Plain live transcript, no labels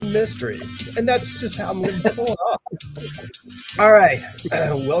mystery. And that's just how I'm going to pull it off. All right.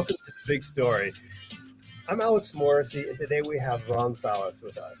 Welcome to the big story. I'm Alex Morrissey, and today we have Ron Salas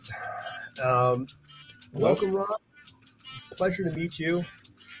with us. Welcome, Ron. Pleasure to meet you.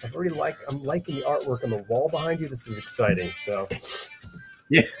 I'm liking the artwork on the wall behind you. This is exciting. So,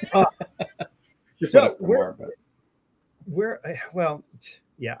 yeah.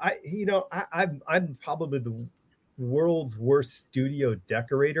 I'm probably the world's worst studio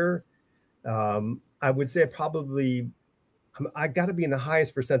decorator. I would say I got to be in the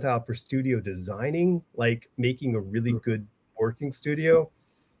highest percentile for studio designing, like making a really good working studio,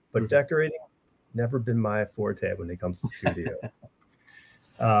 but decorating, never been my forte when it comes to studios.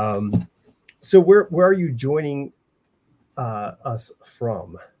 So where are you joining us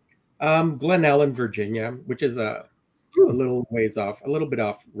from? Glen Ellen, Virginia, which is a little ways off, a little bit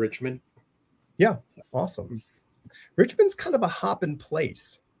off Richmond. Yeah, awesome. Richmond's kind of a hopping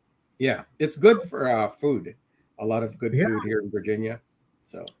place. Yeah, it's good for food. A lot of good food here in Virginia.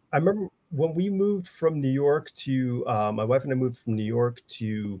 So I remember when we moved from New York to my wife and I moved from New York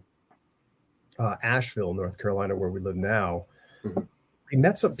to Asheville, North Carolina, where we live now. We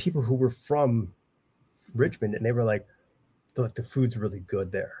met some people who were from Richmond, and they were like, the food's really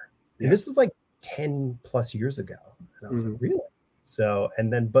good there. Yeah. And this is like 10 plus years ago. And I was like, really? So,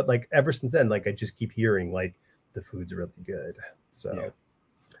 and then, but like ever since then, like I just keep hearing like the food's really good. So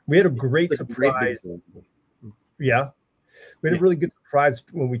we had a great surprise. We had a really good surprise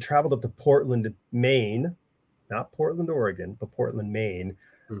when we traveled up to Portland, Maine, not Portland, Oregon, but Portland, Maine.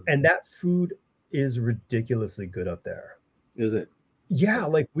 And that food is ridiculously good up there. Is it? Yeah.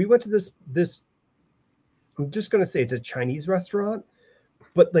 Like we went to this, I'm just going to say it's a Chinese restaurant,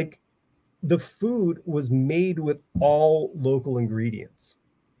 but like the food was made with all local ingredients.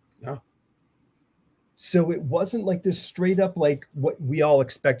 Oh. So it wasn't like this straight up, like what we all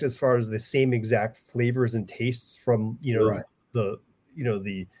expect as far as the same exact flavors and tastes from,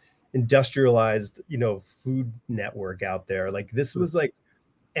 the industrialized, food network out there. Like this was like,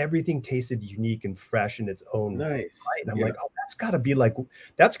 everything tasted unique and fresh in its own nice. Right? And I'm like, oh, that's gotta be like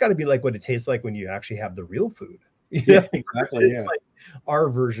what it tastes like when you actually have the real food. Yeah, exactly. Yeah. Like our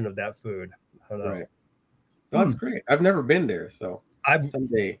version of that food. I don't know. Right. That's great. I've never been there, so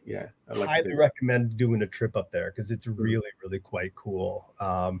someday, I'd highly recommend doing a trip up there because it's really, really quite cool.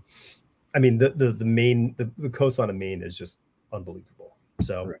 I mean, the coastline of Maine is just unbelievable.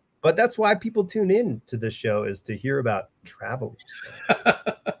 So, but that's why people tune in to this show, is to hear about travel.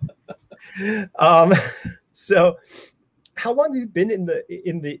 So, how long have you been in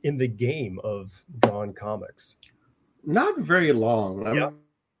the game of drawing comics? Not very long. I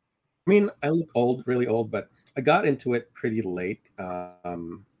mean, I look old, really old, but I got into it pretty late.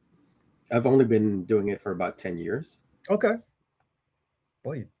 I've only been doing it for about 10 years. Okay.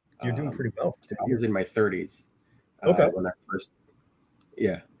 Boy, you're doing pretty well. I was in my 30s. Okay. When I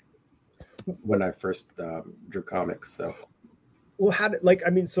first drew comics. So. Well,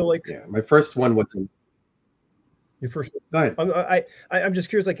 my first one was in. Your first. Go ahead. I'm just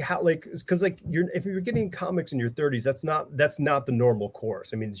curious, like how, like, because like if you're getting comics in your 30s, that's not the normal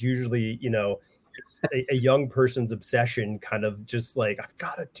course. I mean, it's usually a young person's obsession, kind of just like I've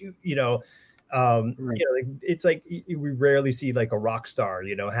got to do, it's like we rarely see like a rock star,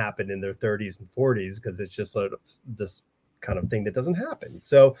 happen in their 30s and 40s because it's just sort of this kind of thing that doesn't happen.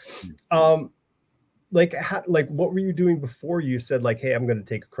 So, what were you doing before you said like, hey, I'm going to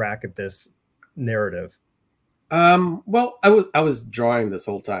take a crack at this narrative? Well, I was drawing this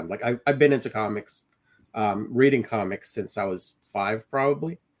whole time. Like I've been into comics, reading comics since I was 5,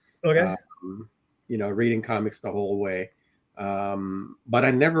 probably. Okay. Reading comics the whole way. But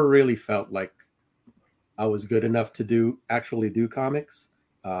I never really felt like I was good enough to actually do comics.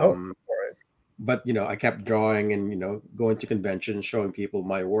 All right. But, I kept drawing and, going to conventions, showing people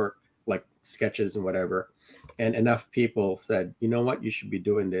my work, like sketches and whatever. And enough people said, you know what, you should be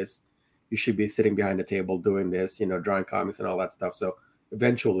doing this. You should be sitting behind the table doing this, drawing comics and all that stuff. So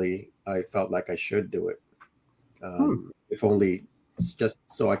eventually I felt like I should do it. If only just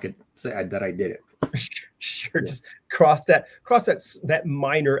so I could say that I did it. Sure. Yeah. Just cross that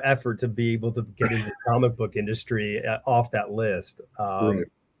minor effort to be able to get into the comic book industry off that list. Right.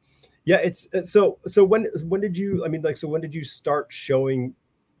 Yeah, it's so when did you start showing?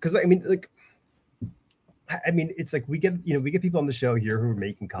 Because it's like we get people on the show here who are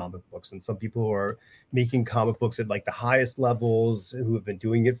making comic books, and some people who are making comic books at like the highest levels, who have been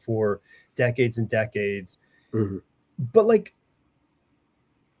doing it for decades and decades. But like,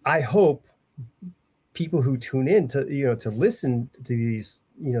 I hope people who tune in to listen to these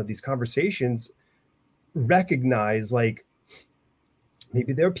conversations recognize like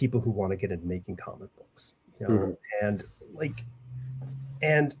maybe there are people who want to get into making comic books, Mm-hmm. and like,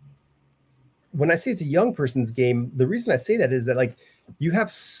 and when I say it's a young person's game, the reason I say that is that like you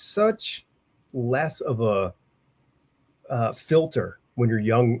have such less of a filter when you're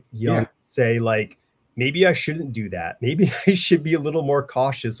young, Yeah. say like, maybe I shouldn't do that. Maybe I should be a little more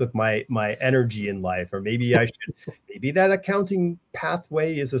cautious with my energy in life, or maybe I should, maybe that accounting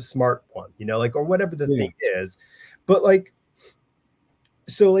pathway is a smart one, like, or whatever the thing is. But like,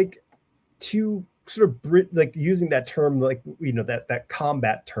 so like, to sort of like using that term, like, that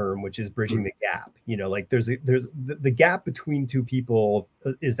combat term, which is bridging the gap, like there's the gap between two people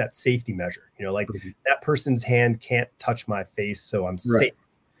is that safety measure, like that person's hand can't touch my face, so I'm safe.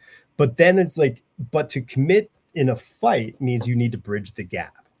 But then it's like, but to commit in a fight means you need to bridge the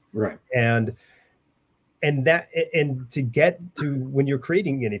gap. Right. And to get to, when you're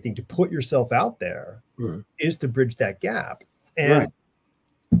creating anything, to put yourself out there is to bridge that gap. And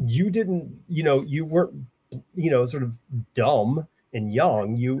you didn't, you weren't, sort of dumb and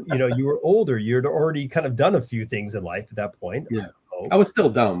young. You were older. You'd already kind of done a few things in life at that point. Yeah. I was still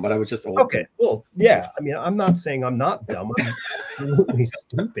dumb, but I was just old. Okay. Well, yeah. I mean, I'm not saying I'm not dumb. I'm absolutely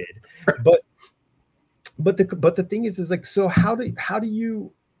stupid. But the thing is like, so how do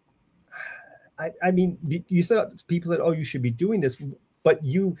you, I mean, you said, people said, oh, you should be doing this, but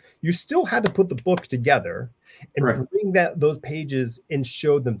you still had to put the book together and bring those pages and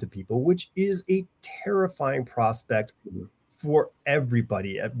show them to people, which is a terrifying prospect for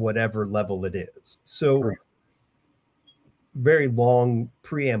everybody at whatever level it is. So very long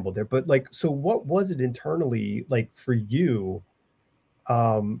preamble there, but like, so what was it internally like for you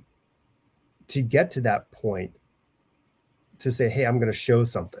to get to that point to say, hey, I'm going to show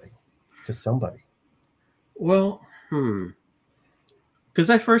something to somebody? Well, because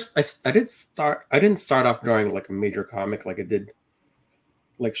I didn't start off drawing like a major comic, like I did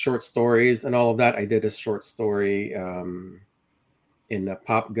like short stories and all of that. I did a short story in a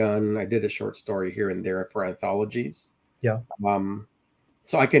Pop Gun. I did a short story here and there for anthologies. Yeah.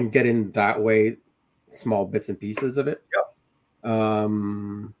 So I can get in that way, small bits and pieces of it. Yeah.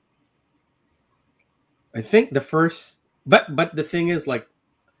 I think the first, but the thing is, like,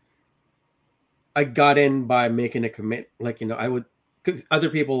 I got in by making a commit. Like, I would, other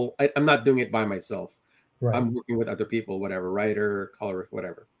people, I'm not doing it by myself. Right. I'm working with other people, whatever, writer, colorist,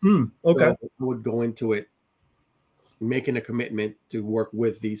 whatever. Okay. So I would go into it making a commitment to work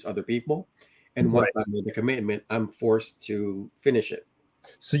with these other people. And once I made the commitment, I'm forced to finish it.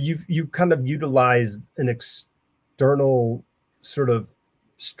 So you kind of utilized an external sort of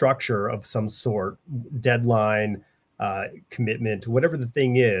structure of some sort, deadline, commitment, whatever the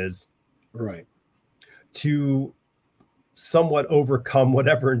thing is, right, to somewhat overcome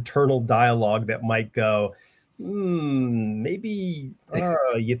whatever internal dialogue that might go, maybe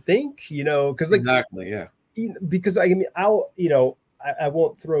you think, because like, exactly, yeah, because I mean, I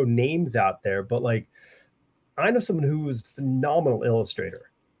won't throw names out there, but like, I know someone who was a phenomenal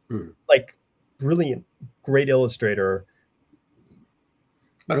illustrator, like brilliant, great illustrator.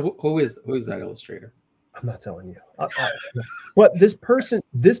 But who is that illustrator? I'm not telling you. But this person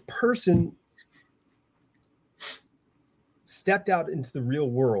stepped out into the real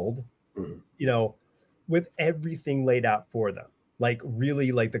world, with everything laid out for them. Like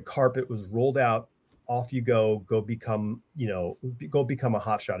really, like the carpet was rolled out. Off you go become a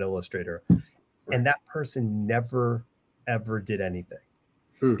hotshot illustrator. And that person never, ever did anything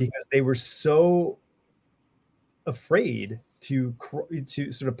because they were so afraid to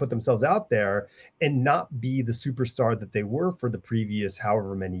sort of put themselves out there and not be the superstar that they were for the previous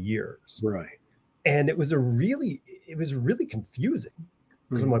however many years. Right. And it was really confusing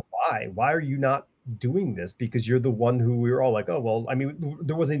because I'm like, why are you not doing this? Because you're the one who we were all like, oh, well, I mean,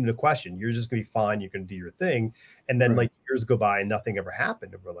 there wasn't even a question. You're just going to be fine. You're going to do your thing. And then like years go by and nothing ever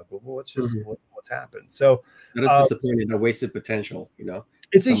happened. And we're like, well, what's just what's happened? So that is disappointing, a wasted potential,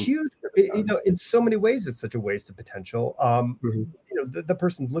 It's a huge, in so many ways, it's such a waste of potential. The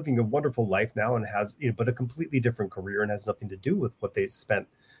person's living a wonderful life now and has, but a completely different career and has nothing to do with what they spent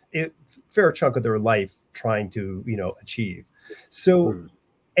a fair chunk of their life trying to, achieve. So,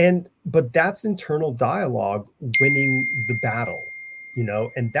 but that's internal dialogue winning the battle,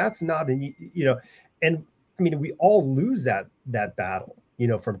 and that's not and I mean, we all lose that battle,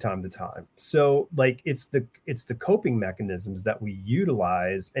 from time to time. So like it's the coping mechanisms that we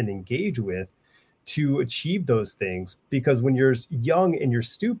utilize and engage with to achieve those things, because when you're young and you're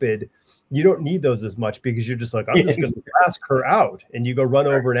stupid, you don't need those as much because you're just like, I'm just going to ask her out, and you go run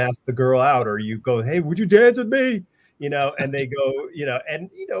over and ask the girl out, or you go, hey, would you dance with me? And they go, and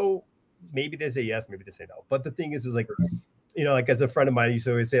maybe they say yes, maybe they say no. But the thing is like like as a friend of mine used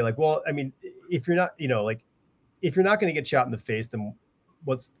to always say, like, well, I mean, if you're not, like if you're not going to get shot in the face, then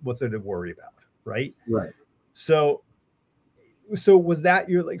what's there to worry about, right? Right. So was that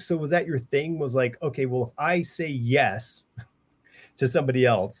your thing? Was like, okay, well, if I say yes to somebody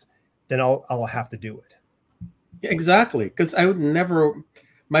else, then I'll have to do it. Exactly, because I would never.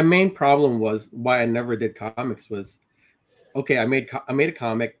 My main problem was why I never did comics was, okay, I made a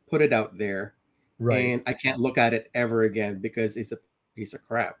comic, put it out there, Right. and I can't look at it ever again because it's a piece of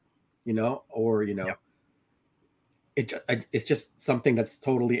crap, or Yep. it's just something that's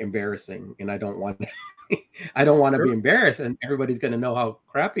totally embarrassing, and I don't want I don't want to be Sure. embarrassed, and everybody's going to know how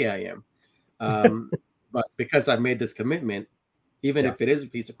crappy I am. But because I've made this commitment, even Yeah. if it is a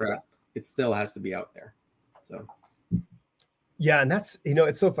piece of crap, it still has to be out there. So. Yeah, and that's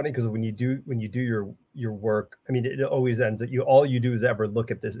it's so funny because when you do your work, I mean, it always ends that all you do is ever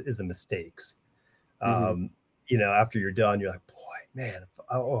look at this is the mistakes. Mm-hmm. After you're done, you're like, boy, man,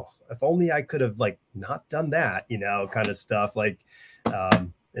 if only I could have like not done that, kind of stuff. Like,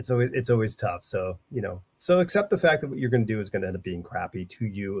 it's always tough. So so accept the fact that what you're going to do is going to end up being crappy to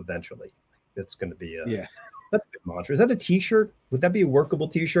you eventually. It's going to be Yeah. that's a good mantra. Is that a T-shirt? Would that be a workable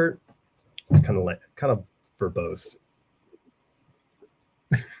T-shirt? It's kind of verbose.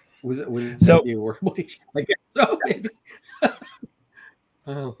 Was So that be a workable teacher? I guess so, maybe.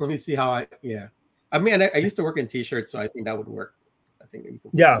 Let me see how yeah. I mean, I used to work in t-shirts, so I think that would work. I think you can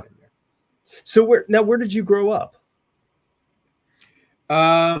put yeah. that in there. So where did you grow up?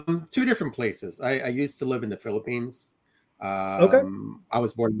 Two different places. I used to live in the Philippines. Okay. I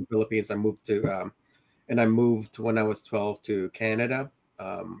was born in the Philippines. I moved when I was 12 to Canada,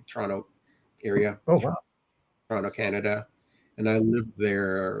 Toronto area, Oh wow. Toronto, Canada. And I lived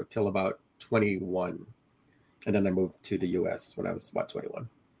there till about 21. And then I moved to the US when I was about 21.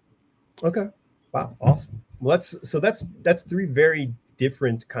 Okay. Wow. Awesome. Well, that's three very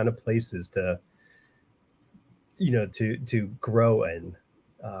different kind of places to to grow in.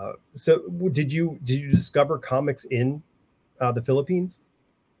 So did you discover comics in the Philippines?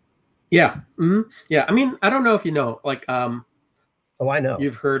 Yeah. Mm-hmm. Yeah. I mean, I don't know if you know, like, Oh, I know.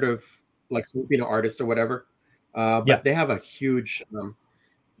 you've heard of like Filipino artists or whatever, Yeah. but they have a huge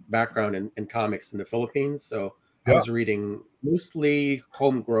background in comics in the Philippines. So I Yeah. was reading mostly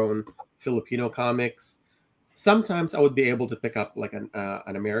homegrown Filipino comics. Sometimes I would be able to pick up like an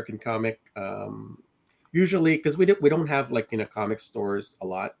American comic. Usually, because we don't have like comic stores a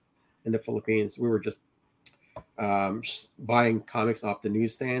lot in the Philippines. We were just buying comics off the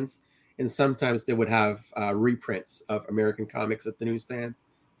newsstands, and sometimes they would have reprints of American comics at the newsstand.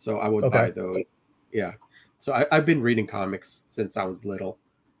 So I would Okay. buy those. Yeah. So I've been reading comics since I was little,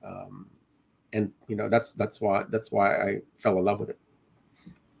 um, and that's why I fell in love with it.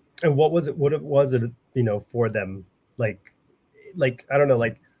 And what was it? What was it? For them, like I don't know,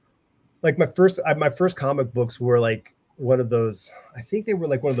 like my first comic books were like one of those. I think they were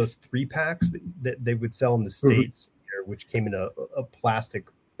like one of those 3-packs that they would sell in the Mhm. States here, which came in a plastic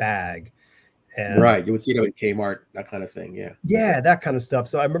bag, and Right. You would see them in Kmart, that kind of thing. Yeah. yeah, that kind of stuff.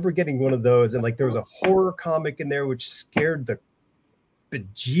 So I remember getting one of those, and like there was a horror comic in there which scared the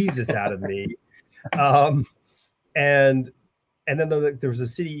bejesus out of me. Um, and then there was a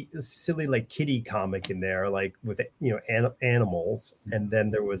silly like kitty comic in there, like with animals, and then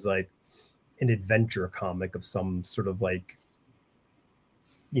there was like an adventure comic of some sort of like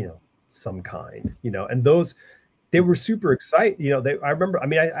some kind, and those they were super excited. I remember. I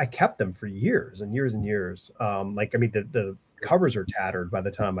mean, I kept them for years and years and years. Like I mean, the covers are tattered by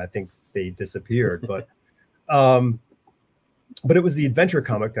the time I think they disappeared, but it was the adventure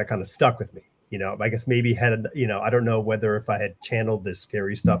comic that kind of stuck with me. I guess maybe had I don't know whether if I had channeled this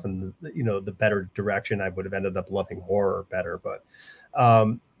scary stuff in the better direction, I would have ended up loving horror better. But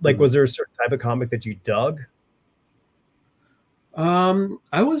like, Mhm. was there a certain type of comic that you dug?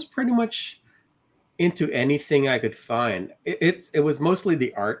 I was pretty much into anything I could find. It was mostly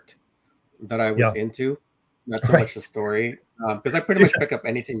the art that I was Yeah, into, not so right. much the story, because I pretty much pick up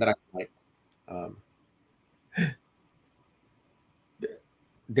anything that I like. Um,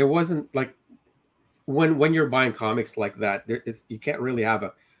 there wasn't like when you're buying comics like that, you can't really have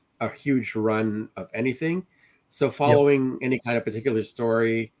a huge run of anything. So Yep. following any kind of particular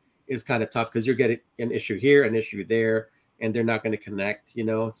story is kind of tough because you're getting an issue here, an issue there, and they're not going to connect.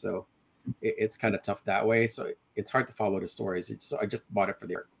 So it's kind of tough that way. So it's hard to follow the stories. So I just bought it for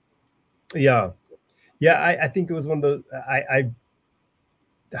the art. Yeah, yeah. I think it was one of those. I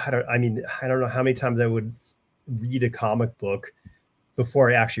mean, I don't know how many times I would read a comic book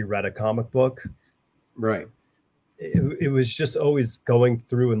before I actually read a comic book. Right. It was just always going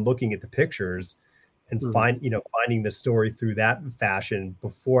through and looking at the pictures and finding the story through that fashion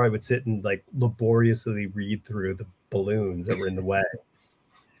before I would sit and like laboriously read through the balloons that were in the way.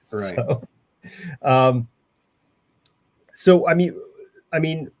 Right. So I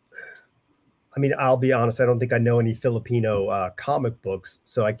mean, I'll be honest. I don't think I know any Filipino comic books,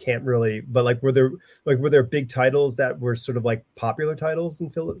 so I can't really. But like, were there big titles that were sort of like popular titles in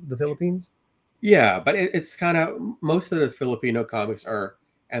the Philippines? Yeah, but it's kind of, most of the Filipino comics are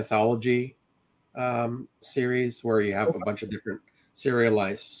anthology series where you have a bunch of different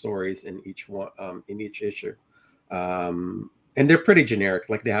serialized stories in each one, in each issue, and they're pretty generic.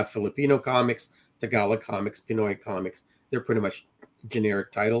 Like they have Filipino comics, Tagalog comics, Pinoy comics. They're pretty much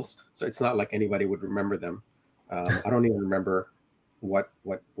generic titles, so it's not like anybody would remember them. I don't even remember what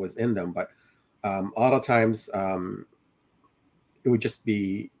was in them, but a lot of times it would just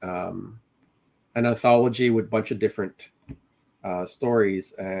be an anthology with a bunch of different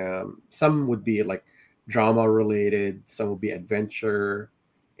stories. Some would be like drama related, some would be adventure,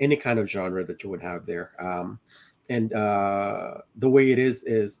 any kind of genre that you would have there. And the way it is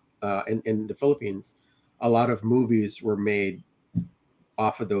in the Philippines, a lot of movies were made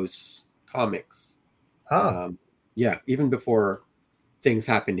off of those comics. Yeah, even before things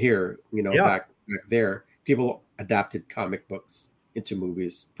happened here, Yeah. back there, people adapted comic books into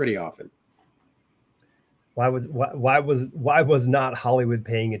movies pretty often. Why was not Hollywood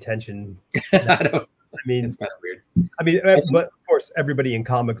paying attention? I mean, it's kind of weird. But of course, everybody in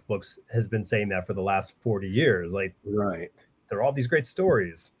comic books has been saying that for the last 40 years. Like, right, there are all these great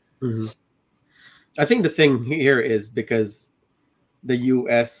stories. Mm-hmm. I think the thing here is because the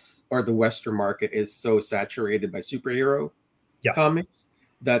U.S. or the Western market is so saturated by superhero comics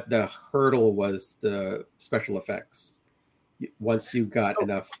that the hurdle was the special effects. Once you got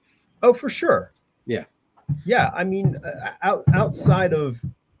enough. Oh, for sure. Yeah. Yeah. I mean, outside of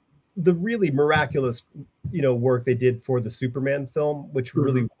the really miraculous, work they did for the Superman film, which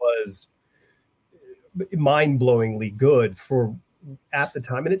really was mind-blowingly good for at the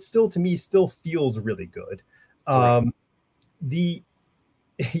time, and it still, to me, still feels really good. Right. Those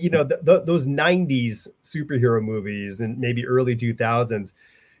 90s superhero movies and maybe early 2000s,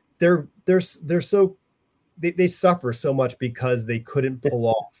 they're so they suffer so much because they couldn't pull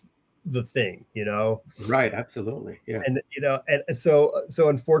off the thing, Right, absolutely. Yeah. And so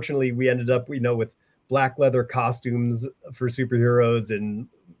unfortunately we ended up with black leather costumes for superheroes and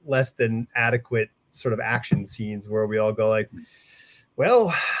less than adequate sort of action scenes where we all go like,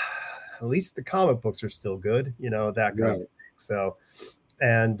 well, at least the comic books are still good, that kind of thing. So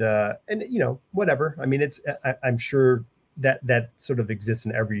and whatever. I mean, I'm sure that sort of exists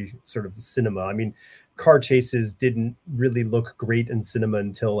in every sort of cinema. I mean, car chases didn't really look great in cinema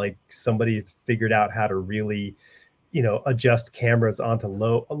until like somebody figured out how to really, adjust cameras onto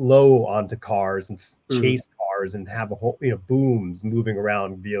low onto cars and chase cars and have a whole, booms moving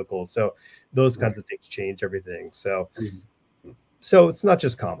around vehicles. So those kinds of things change everything. So so it's not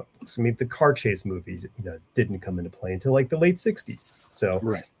just comic books. I mean, the car chase movies, didn't come into play until like the late 60s. So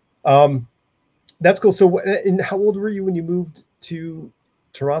that's cool. So and how old were you when you moved to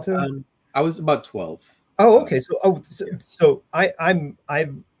Toronto? I was about 12. Oh, okay. So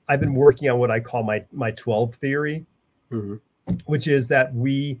I've been working on what I call my 12 theory, which is that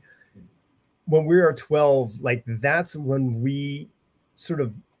when we are 12, like that's when we sort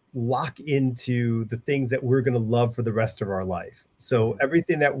of lock into the things that we're going to love for the rest of our life. So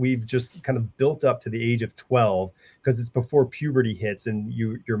everything that we've just kind of built up to the age of 12, because it's before puberty hits and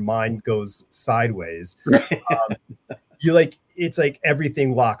your mind goes sideways. It's like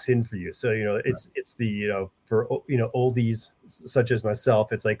everything locks in for you. So, it's the, for, oldies such as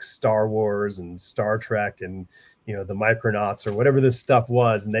myself, it's like Star Wars and Star Trek and, the Micronauts or whatever this stuff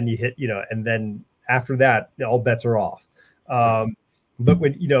was. And then you hit, and then after that, all bets are off. But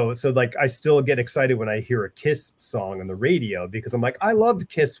when, so like, I still get excited when I hear a Kiss song on the radio because I'm like, I loved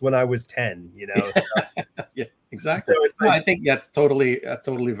Kiss when I was 10, So, yeah, exactly. So it's like, I think that's totally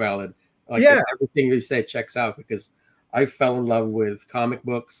valid. Like everything you say checks out because I fell in love with comic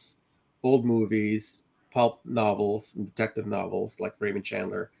books, old movies, pulp novels, and detective novels like Raymond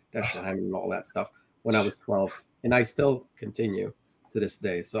Chandler, Dashiell Hammett, and all that stuff when I was 12. And I still continue to this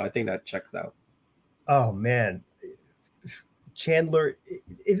day. So I think that checks out. Oh, man. Chandler,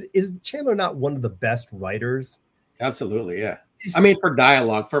 is Chandler not one of the best writers? Absolutely, yeah. I mean, for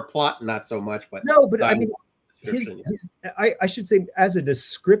dialogue, for plot, not so much, but no. But I mean, I should say, as a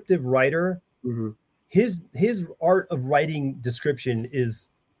descriptive writer, his art of writing description it's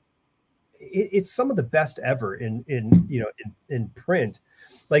some of the best ever in print.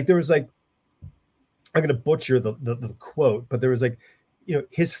 Like there was like, I'm going to butcher the quote, but there was like,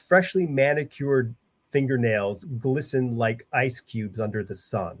 his freshly manicured fingernails glisten like ice cubes under the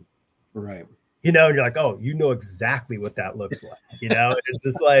sun. Right. And you're like, oh, exactly what that looks like. It's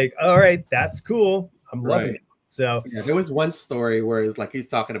just like, all right, that's cool. I'm loving Right. it. So yeah, there was one story where it's like he's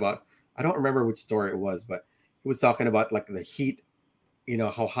talking about, I don't remember which story it was, but he was talking about like the heat,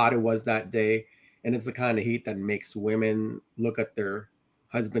 how hot it was that day. And it's the kind of heat that makes women look at their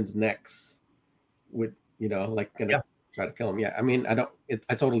husbands' necks with, like gonna try to kill him. Yeah. I mean, I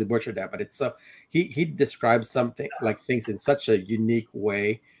totally butchered that, but it's so he describes something like things in such a unique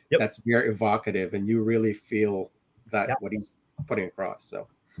way that's very evocative, and you really feel that what he's putting across. So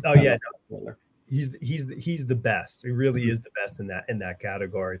he's the best. He really is the best in that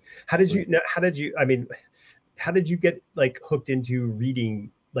category. How did you get like hooked into reading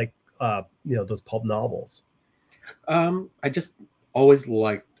like those pulp novels? I just always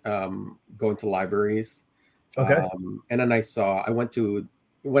liked going to libraries. Okay. And then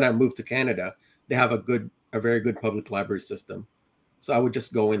when I moved to Canada, they have a very good public library system. So I would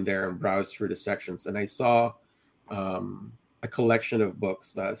just go in there and browse through the sections, and I saw a collection of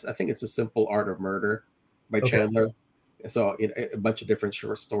books. I think it's A Simple Art of Murder by Chandler. So a bunch of different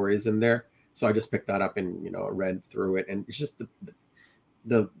short stories in there. So I just picked that up and read through it, and it's just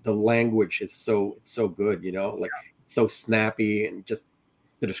the language is so good, like it's so snappy, and just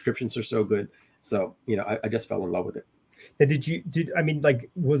the descriptions are so good. So I just fell in love with it. And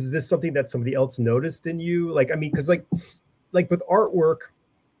was this something that somebody else noticed in you? Because like with artwork,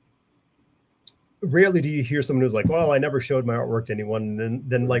 rarely do you hear someone who's like, well, I never showed my artwork to anyone. And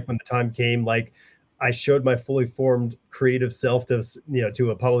then like when the time came, like I showed my fully formed creative self to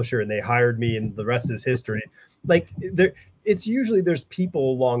a publisher, and they hired me, and the rest is history. Like it's usually there's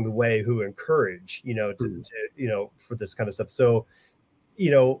people along the way who encourage, to for this kind of stuff. So,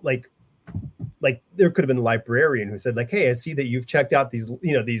 like there could have been a librarian who said like, hey, I see that you've checked out these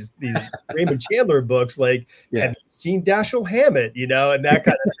Raymond Chandler books. Like, have you seen Dashiell Hammett, and that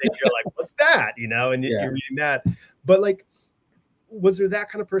kind of thing. You're like, what's that? And you're reading that. But like, was there that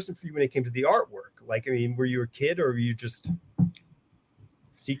kind of person for you when it came to the artwork? Like, I mean, were you a kid, or were you just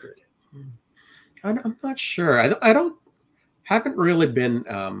secret? I'm not sure. I haven't really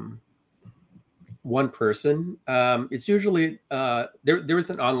been one person. It's usually there was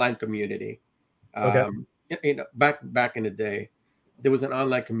an online community. Back in the day, there was an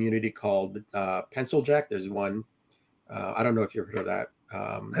online community called Pencil Jack. There's one. I don't know if you've heard of that.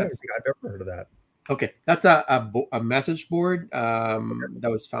 I don't think I've ever heard of that. Okay, that's a message board that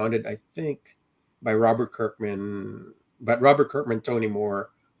was founded, I think, by Robert Kirkman. But Robert Kirkman, Tony Moore,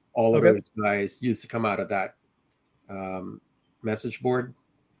 all of those guys used to come out of that message board.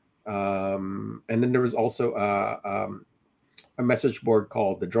 And then there was also a message board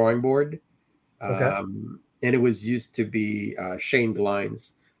called the Drawing Board. And it was used to be Shane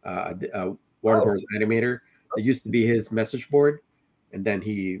Glines, Warner Bros. Animator. It used to be his message board, and then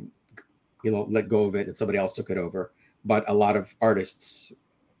he, let go of it, and somebody else took it over. But a lot of artists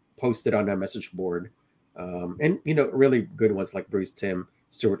posted on that message board, and really good ones like Bruce Timm,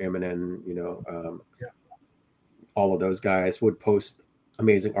 Stuart Eminem, all of those guys would post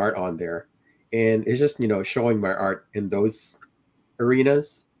amazing art on there, and it's just showing my art in those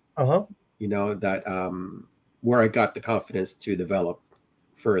arenas. That where I got the confidence to develop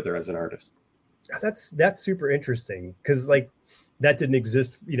further as an artist. That's super interesting, because like that didn't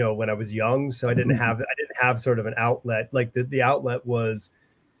exist, when I was young. So I didn't have sort of an outlet. Like the outlet was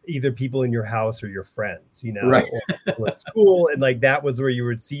either people in your house or your friends, right. or at school, and like that was where you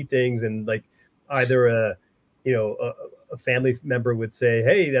would see things, and like either a family member would say,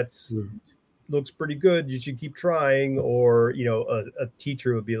 hey, that's looks pretty good, you should keep trying, or a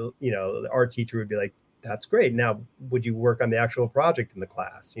teacher would be, the art teacher would be like, that's great, now would you work on the actual project in the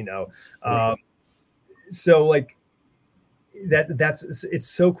class, so like it's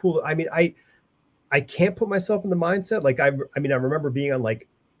so cool. I mean, I can't put myself in the mindset, like I remember being on like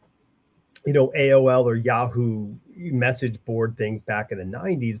AOL or Yahoo message board things back in the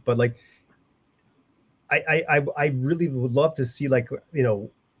 90s, but like I really would love to see like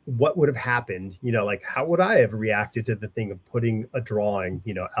what would have happened, like how would I have reacted to the thing of putting a drawing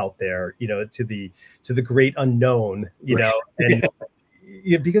out there to the great unknown, and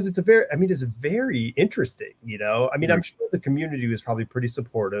because it's very interesting, I'm sure the community was probably pretty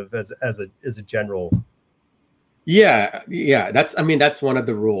supportive as a general. That's one of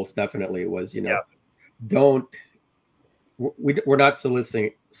the rules. Definitely was, we're not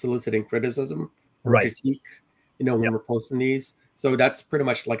soliciting criticism or critique, when we're posting these. So that's pretty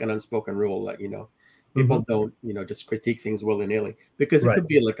much like an unspoken rule that, people don't, just critique things willy-nilly, because it could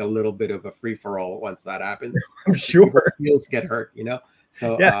be like a little bit of a free for all once that happens. I'm sure feels get hurt,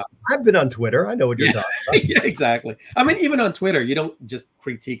 So Yeah, I've been on Twitter. I know what you're talking about. yeah, exactly. I mean, even on Twitter, you don't just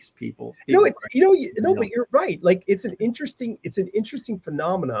critique people. No, People it's no, but you're right. Like it's an interesting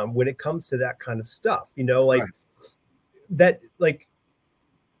phenomenon when it comes to that kind of stuff. Like that. Like,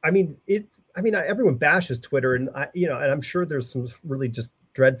 I mean, everyone bashes Twitter, and and I'm sure there's some really just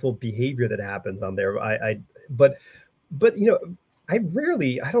dreadful behavior that happens on there. But I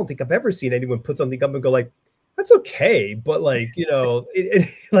don't think I've ever seen anyone put something up and go like, that's okay, but like,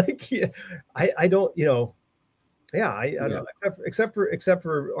 like, yeah, I don't, yeah, I don't know, except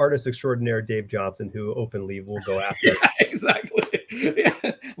for artist extraordinaire Dave Johnson, who openly will go after. Yeah, exactly. Yeah.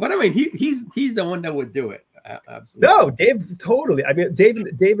 But I mean, he's the one that would do it. Absolutely. No, Dave, totally. I mean, Dave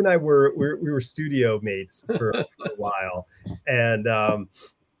and I we were studio mates for a while, and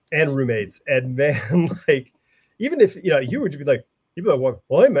roommates, and man, like, even if you would just be like, you'd be like, well,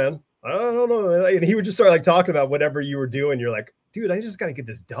 hey man, I don't know, and he would just start like talking about whatever you were doing. You're like, dude, I just got to get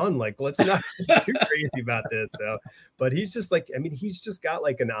this done. Like, let's not be too crazy about this. So, but he's just like, I mean, he's just got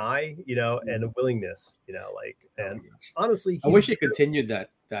like an eye, and a willingness, like, and honestly, I wish he continued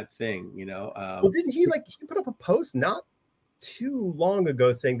that thing, well, didn't he he put up a post not too long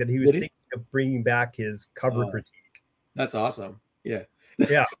ago saying that he was thinking of bringing back his cover critique? That's awesome. Yeah.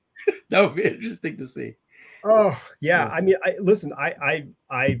 Yeah. That would be interesting to see. Oh yeah. I mean,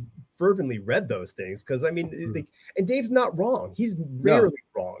 I fervently read those things because I mean, and Dave's not wrong. He's rarely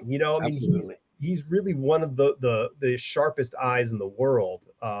wrong. I mean, he's really one of the sharpest eyes in the world.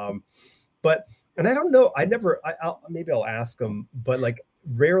 But and I don't know. Maybe I'll ask him. But like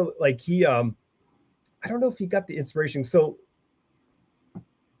rarely, like he I don't know if he got the inspiration. So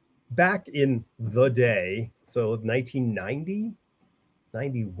back in the day, so 1990,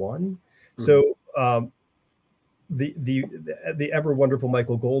 91. So the ever wonderful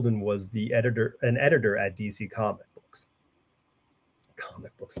Michael Golden was an editor at DC Comic Books.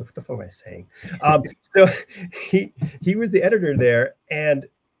 What the fuck am I saying? So he was the editor there, and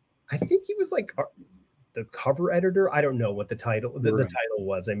I think he was like the cover editor. I don't know what the title the title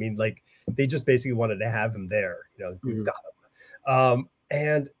was. I mean, like they just basically wanted to have him there. We've got him,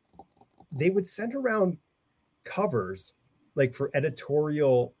 and they would send around covers like for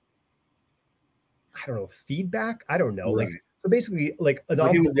editorial, I don't know, feedback. I don't know. Like, so basically like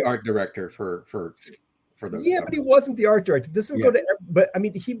he was the art director for those. Yeah, but he wasn't the art director. This would go to, but I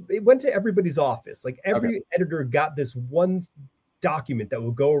mean, it went to everybody's office. Like every editor got this one document that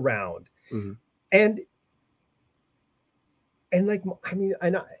would go around. And like, I mean,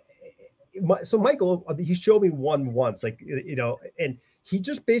 so Michael, he showed me one once, like, and he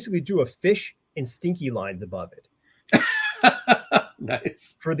just basically drew a fish and stinky lines above it.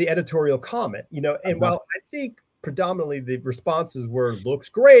 Nice. For the editorial comment, and while I think predominantly the responses were, looks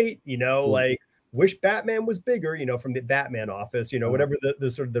great, like, wish Batman was bigger, from the Batman office, whatever the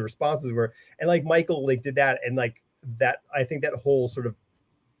sort of the responses were. And like Michael like did that, and like that, I think that whole sort of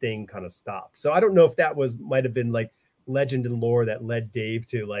thing kind of stopped. So I don't know if that might have been like legend and lore that led Dave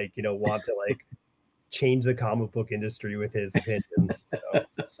to like, want to like change the comic book industry with his opinion. So,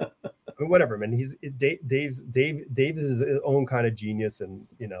 I mean, whatever, man. Dave is his own kind of genius, and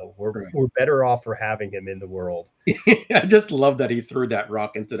we're better off for having him in the world. I just love that he threw that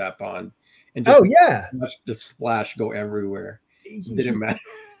rock into that pond and just watched the splash go everywhere. It didn't matter.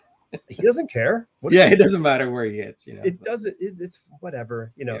 He doesn't care. It doesn't matter where he hits. It doesn't. It's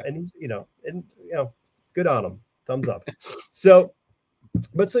whatever. And he's good on him. Thumbs up. So,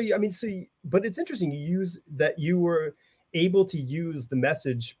 but it's interesting. You were able to use the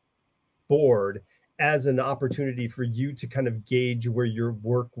message board as an opportunity for you to kind of gauge where your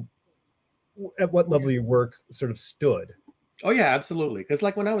work, at what level your work sort of stood. Oh yeah, absolutely. Because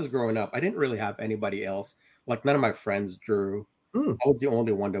like when I was growing up, I didn't really have anybody else. Like none of my friends drew. I was the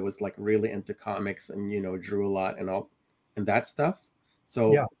only one that was like really into comics and drew a lot and all and that stuff.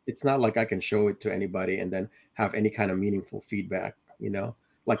 So it's not like I can show it to anybody and then have any kind of meaningful feedback.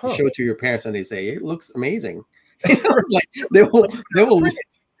 Like you show it to your parents and they say it looks amazing. Like they will.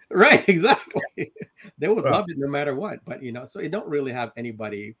 Right, exactly. They would love it no matter what. But so you don't really have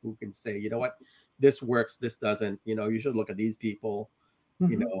anybody who can say, you know what, this works, this doesn't. You should look at these people.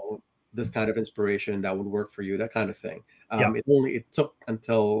 This kind of inspiration that would work for you, that kind of thing. It took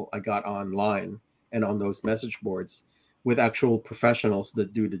until I got online and on those message boards with actual professionals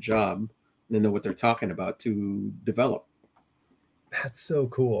that do the job and know what they're talking about to develop. That's so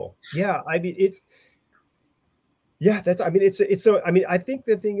cool. Yeah, I mean it's so, I mean, I think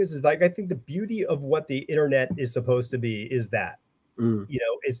the thing is like, I think the beauty of what the internet is supposed to be is that,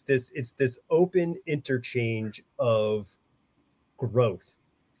 it's this open interchange of growth.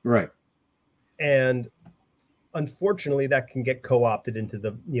 Right. And unfortunately that can get co-opted into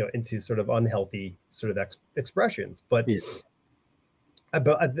the, into sort of unhealthy sort of expressions. Yeah.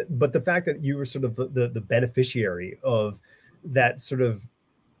 But the fact that you were sort of the beneficiary of that sort of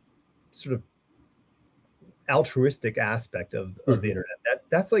altruistic aspect of the internet,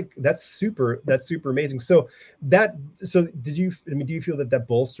 that's super amazing. So did you, I mean, do you feel that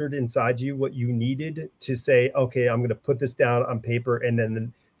bolstered inside you what you needed to say, okay, I'm going to put this down on paper and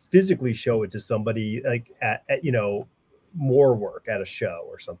then physically show it to somebody, like at more work at a show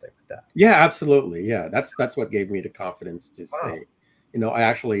or something like that? Yeah, absolutely. Yeah, that's what gave me the confidence to Wow. say, I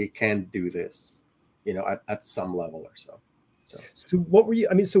actually can do this, at some level or so. So what were you,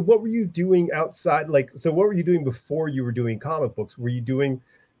 I mean, so what were you doing outside? Like, so what were you doing before you were doing comic books? Were you doing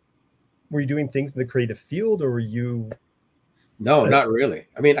things in the creative field, or were you? No, not really.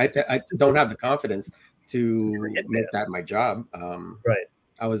 I mean, Just, I just don't have the confidence you were to Hitman. make that my job. Right.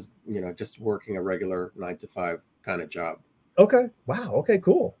 I was, just working a regular 9 to 5 kind of job. Okay. Wow. Okay.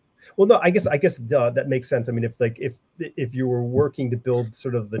 Cool. Well, no, I guess that makes sense. I mean, if you were working to build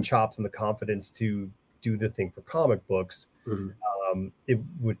sort of the chops and the confidence to do the thing for comic books, it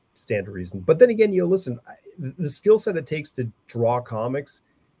would stand to reason. But then again, listen, the skill set it takes to draw comics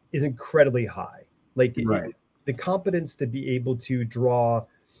is incredibly high. Like Right. the competence to be able to draw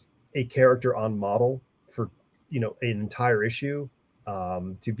a character on model for an entire issue,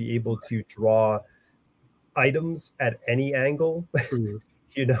 to be able to draw items at any angle, Mhm.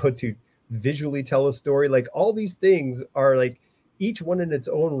 to visually tell a story, like all these things are like, each one in its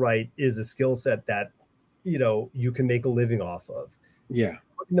own right is a skill set that you can make a living off of. Yeah.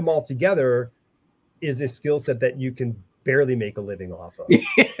 Putting them all together is a skill set that you can barely make a living off of.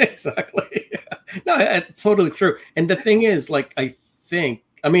 Exactly. Yeah. No, it's totally true. And the thing is, like, I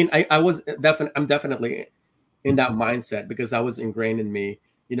mean, I'm definitely in that mindset because I was ingrained in me.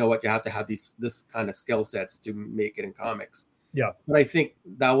 You know what? You have to have this kind of skill sets to make it in comics. Yeah. But I think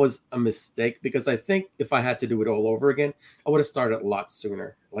that was a mistake because I think if I had to do it all over again, I would have started a lot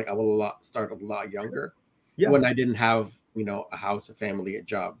sooner. Like I would have started a lot younger Yeah. when I didn't have, a house, a family, a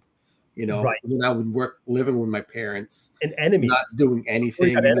job. Right. When I would work living with my parents, And not enemies. doing Or you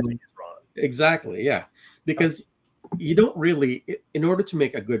anything. got enemies, Ron. Exactly, yeah. Because you don't really, in order to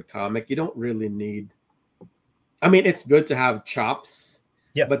make a good comic, you don't really need. I mean, it's good to have chops,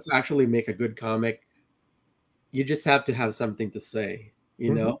 but Yes. to actually make a good comic, you just have to have something to say,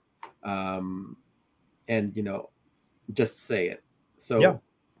 um, and just say it. Yeah. So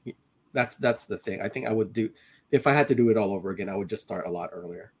that's the thing. I think I would do if I had to do it all over again. I would just start a lot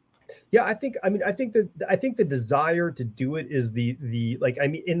earlier. Yeah, I think the desire to do it is the like, I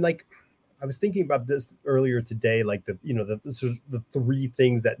mean, in like, I was thinking about this earlier today, like the three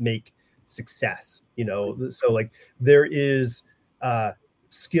things that make success, so like there is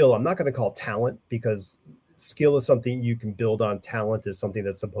skill. I'm not going to call talent, because skill is something you can build on. Talent is something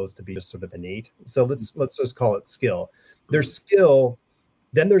that's supposed to be just sort of innate. So let's just call it skill. There's skill,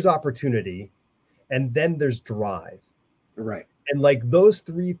 then there's opportunity, and then there's drive. Right. And like those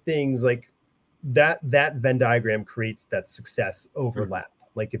three things, like that Venn diagram creates that success overlap.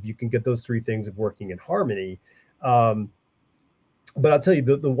 Like if you can get those three things working in harmony. But I'll tell you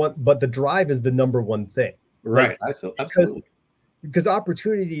the drive is the number one thing. Right. Like, Absolutely. because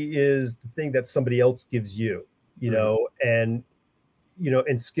opportunity is the thing that somebody else gives you, and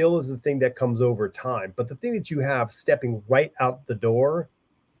skill is the thing that comes over time. But the thing that you have stepping right out the door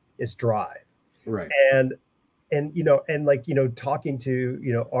is drive. Right. And like, talking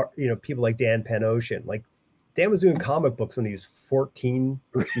to, people like Dan Ocean, like Dan was doing comic books when he was 14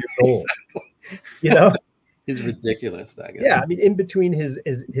 years old, He's ridiculous, that guy. Yeah, I mean, in between his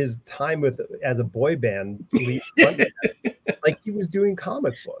time as a boy band lead frontman, like he was doing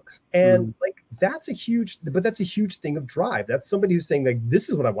comic books, and like that's a huge thing of drive. That's somebody who's saying, like, this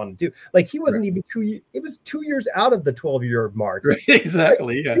is what I want to do. Like he wasn't even it was 2 years out of the 12-year mark. Right,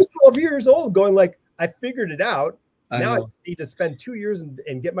 exactly. Like, yeah. he was 12 years old, going like, I figured it out. Now I know. just need to spend 2 years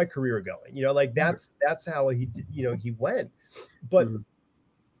and get my career going. Like that's how he he went. But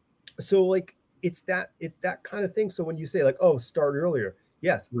so like it's that kind of thing. So when you say like, oh, start earlier,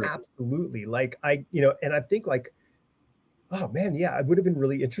 yes, absolutely. Like and I think like, oh man, yeah, it would have been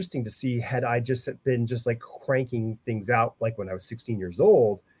really interesting to see had I just been just like cranking things out like when I was 16 years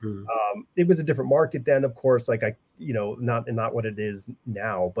old. It was a different market then, of course, like not what it is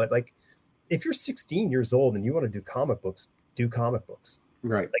now. But like if you're 16 years old and you want to do comic books, do comic books.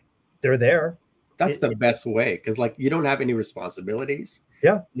 Right. Like they're there. That's the best way, because like you don't have any responsibilities.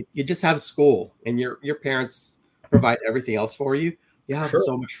 Yeah. You just have school and your parents provide everything else for you. You have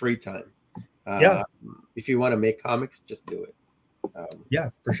so much free time. If you want to make comics, just do it. Yeah,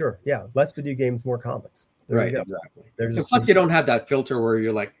 for sure. Yeah. Less video games, more comics. There you Right, go. exactly. There's And just plus, you don't have that filter where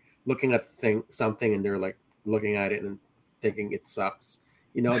you're like looking at something, and they're like looking at it and thinking it sucks.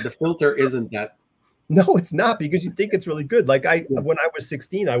 The filter isn't that. no, it's not, because you think it's really good. Like Yeah. when I was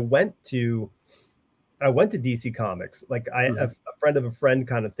 16, I went to DC Comics. Like a friend of a friend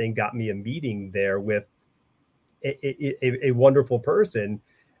kind of thing got me a meeting there with a wonderful person.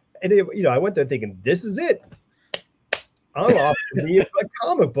 And I went there thinking, this is it. I'm off to be a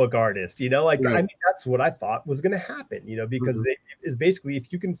comic book artist, like, Right. I mean, that's what I thought was going to happen, because Mhm. is basically,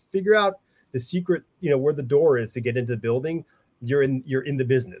 if you can figure out the secret, where the door is to get into the building, you're in the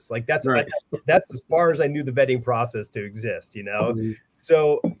business. Like Right. that's as far as I knew the vetting process to exist, Mhm.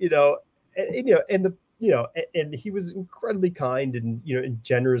 So, and the, and he was incredibly kind and, and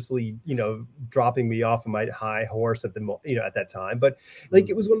generously, dropping me off of my high horse at at that time. But like,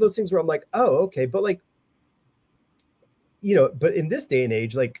 it was one of those things where I'm like, oh, okay. But like, but in this day and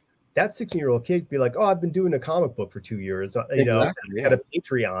age, like, that 16-year-old kid be like, oh, I've been doing a comic book for 2 years, Exactly. got Yeah. a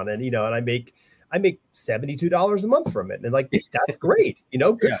Patreon, and and I make $72 a month from it, and like, that's great,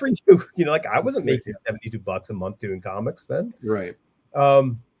 good Yeah. for you, like, I wasn't Great, making $72 a month doing comics then. Right.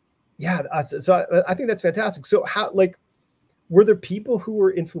 Yeah, so I think that's fantastic. So how, like, were there people who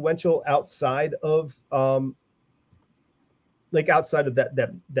were influential outside of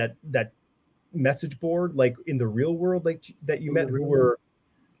that message board, like in the real world, like that you met, who were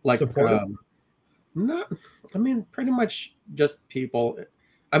Like, supportive? not. I mean, pretty much just people.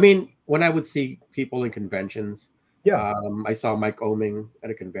 I mean, when I would see people in conventions, Yeah, I saw Mike Oming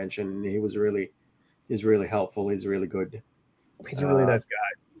at a convention, and he's really helpful. He's really good. he's a really Uh, nice guy.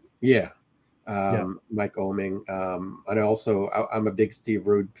 yeah. Yeah. Mike Oming. And I'm a big Steve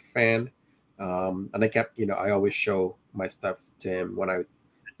Rude fan. And I always show my stuff to him when I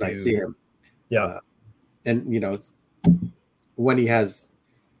see Dude. him. Yeah. Uh, and it's, when he has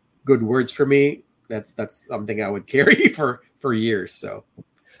good words for me, that's something I would carry for years. So.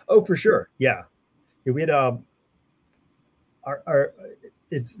 Oh, for sure. Yeah. We had our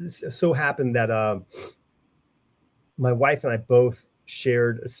it's so happened that my wife and I both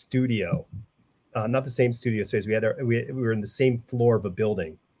shared a studio, not the same studio space. We were in the same floor of a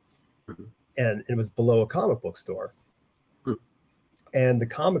building, and it was below a comic book store. And the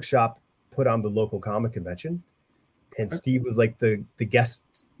comic shop put on the local comic convention, and Steve was like the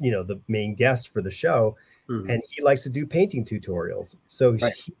guest, the main guest for the show. And he likes to do painting tutorials. So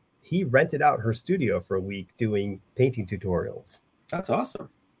Right. he rented out her studio for a week doing painting tutorials. That's awesome.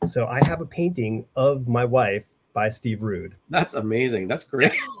 So I have a painting of my wife by Steve Rude. That's amazing. That's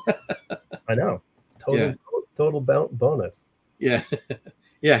great. I know. Total bonus. Yeah.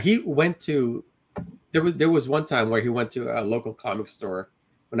 Yeah. He went to, there was one time where he went to a local comic store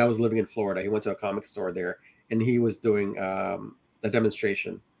when I was living in Florida. He went to a comic store there, and he was doing a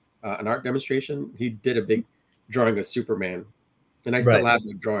demonstration, an art demonstration. He did a big drawing of Superman, and I still have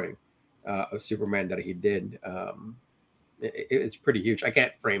the drawing of Superman that he did. It's pretty huge. I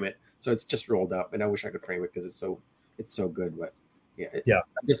can't frame it, so it's just rolled up, and I wish I could frame it because it's so good. But I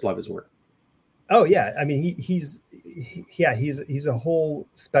just love his work. Oh yeah, I mean he's a whole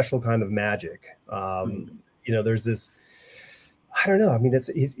special kind of magic. There's this, I don't know. I mean,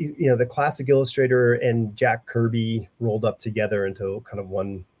 he's the classic illustrator and Jack Kirby rolled up together into kind of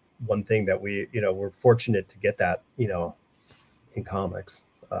one thing that we're fortunate to get that in comics.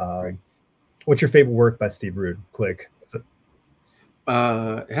 What's your favorite work by Steve Rude? Quick.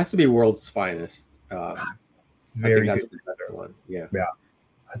 It has to be World's Finest. I think that's the better one. Yeah.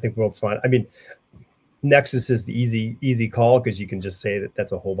 I think World's Finest. I mean, Nexus is the easy call because you can just say that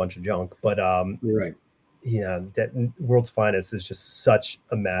that's a whole bunch of junk. But right. Yeah, that World's Finest is just such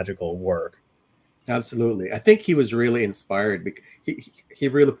a magical work. Absolutely. I think he was really inspired because he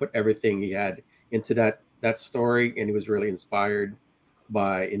really put everything he had into that story, and he was really inspired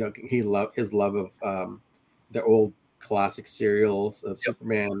by his love of the old classic serials of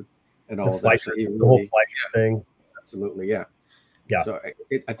Superman and all of that. So the whole Fleischer thing. Absolutely, yeah. So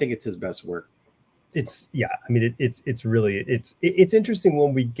I think it's his best work. It's I mean it's really it's interesting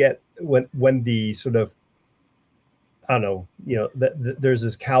when we get when the sort of, I don't know, there's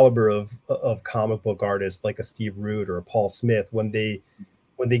this caliber of comic book artists like a Steve Rude or a Paul Smith when they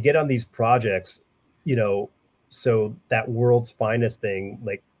get on these projects, so that World's Finest thing,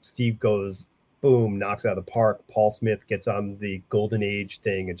 like Steve goes boom, knocks it out of the park. Paul Smith gets on the Golden Age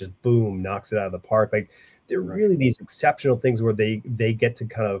thing and just boom, knocks it out of the park. Like they're really these exceptional things where they get to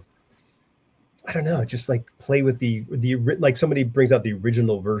kind of, I don't know, just like play with the like somebody brings out the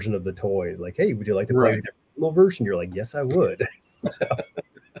original version of the toy. Like, hey, would you like to play with the original version? You're like, yes, I would. So,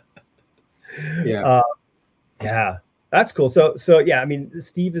 yeah. That's cool. So yeah, I mean,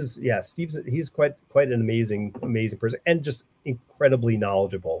 Steve's he's quite an amazing person, and just incredibly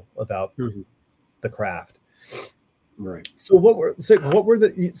knowledgeable about Mhm. the craft. Right. What were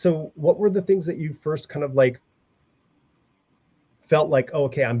the things that you first kind of like felt like, oh,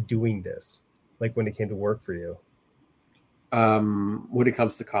 okay, I'm doing this, like when it came to work for you? When it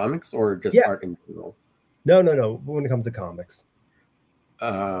comes to comics or just Yeah, art in general? no. When it comes to comics,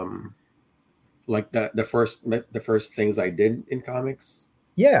 Um, like the first things I did in comics,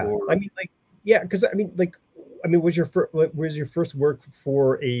 yeah, I or mean, like, yeah, because I mean, was your first work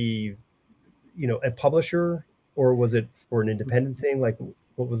for a publisher, or was it for an independent thing? Like,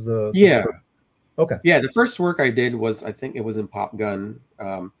 what was the yeah, first? Okay, yeah. The first work I did was, I think it was in Pop Gun,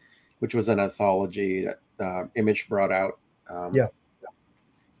 which was an anthology that Image brought out. Um, yeah,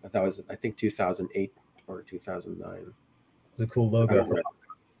 that was, I think, 2008 or 2009. it's a cool I don't logo. remember.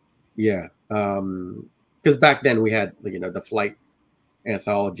 Yeah, because back then we had, the Flight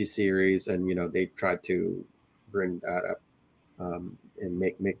anthology series, and they tried to bring that up, and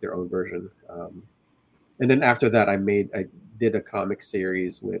make their own version. And then after that, I did a comic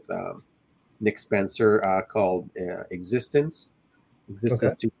series with Nick Spencer, called Okay, Existence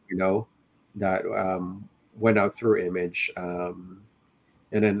 2.0, that went out through Image, and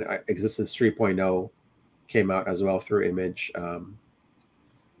then Existence 3.0 came out as well through Image.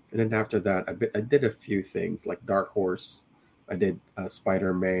 And then after that, I did a few things like Dark Horse. I did a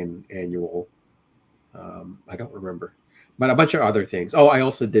Spider-Man annual. I don't remember, but a bunch of other things. Oh, I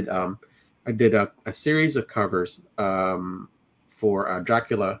also did. I did a series of covers, for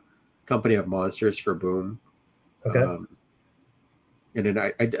Dracula, Company of Monsters for Boom. okay. Um, and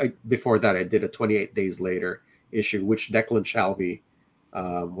then before that, I did a 28 Days Later issue, which Declan Shalvey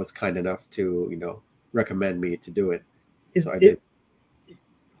was kind enough to recommend me to do it. Is So I did. it?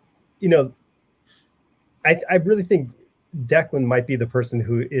 You know, I really think Declan might be the person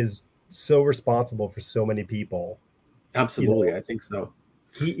who is so responsible for so many people. You Absolutely, know, I think so.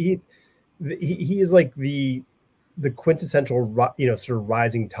 he's he is like the quintessential sort of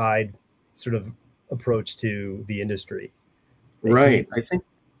rising tide sort of approach to the industry. He Right. I think,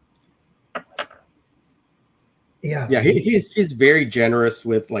 yeah yeah, he's very generous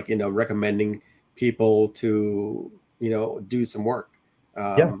with, like, recommending people to, do some work.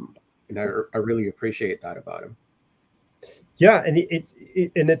 yeah And I really appreciate that about him. yeah and it's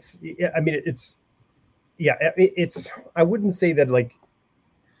I mean it's yeah it's I wouldn't say that like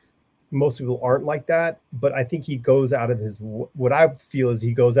most people aren't like that, but I think he goes out of his what I feel is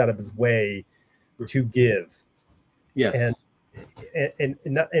he goes out of his way to give, and Yes.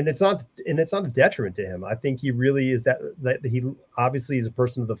 it's not a detriment to him. I think he really is that he obviously is a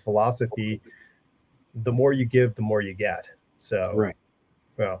person of the philosophy, the more you give, the more you get. So Right.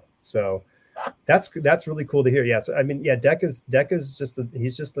 well, so that's really cool to hear. Yes, I mean, yeah, Deck is just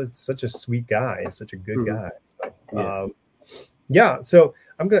he's just such a sweet guy, such a good Hmm. guy. So, Yeah. yeah, so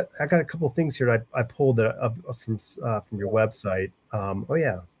I got a couple of things here that I pulled from your website. Oh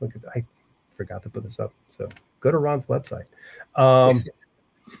yeah, look at I forgot to put this up. So go to Ron's website. Um,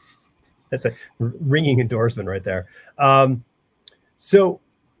 that's a ringing endorsement right there. Um, so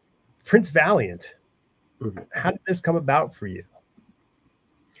Prince Valiant, Mhm. how did this come about for you?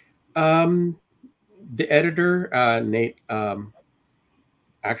 Um, the editor, Nate,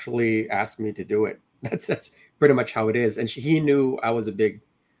 actually asked me to do it. That's pretty much how it is, and he knew I was a big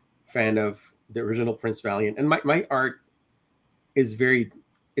fan of the original Prince Valiant, and my art is very.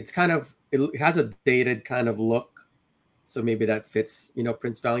 It has a dated kind of look, so maybe that fits,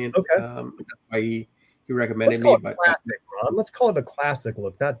 Prince Valiant. Okay, That's why he let's recommended call me. it But classic, Ron. Let's call it a classic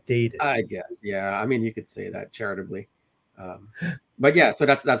look, not dated. I guess, yeah. I mean, you could say that charitably. Um, but yeah, so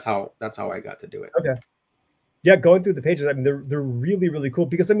that's how I got to do it. Okay, yeah, going through the pages, I mean, they're really cool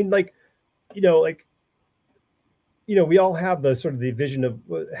because I mean, like you know, like we all have the sort of the vision of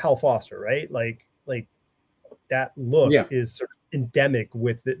Hal Foster, right? Like that look Yeah. is sort of endemic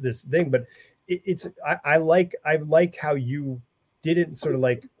with this thing, but I like how you didn't sort of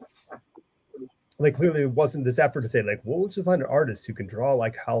like clearly it wasn't this effort to say like, well, let's just find an artist who can draw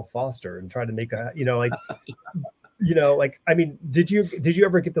like Hal Foster and try to make a like like I mean, did you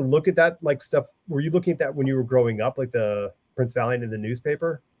ever get to look at that like stuff? Were you looking at that when you were growing up, like the Prince Valiant in the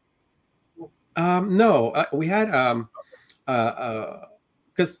newspaper? No, we had,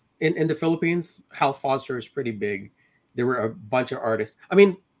 because in the Philippines, Hal Foster is pretty big. There were a bunch of artists. I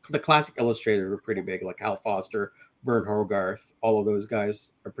mean, the classic illustrators were pretty big, like Hal Foster, Bern Hogarth. All of those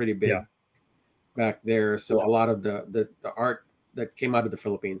guys are pretty Yeah. big back there. So a lot of the art that came out of the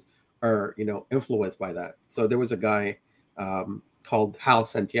Philippines are, influenced by that. So there was a guy, called Hal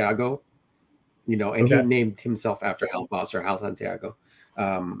Santiago, and he Okay. named himself after Hal Foster, Hal Santiago.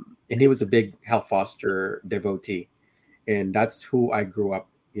 And he was a big Hal Foster devotee. And that's who I grew up,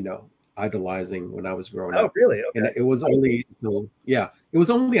 idolizing when I was growing Oh, up. really? And Okay. it was only until, it was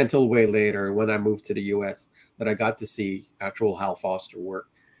only until way later when I moved to the US that I got to see actual Hal Foster work.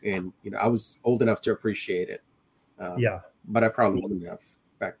 And, I was old enough to appreciate it. Yeah. But I probably wouldn't have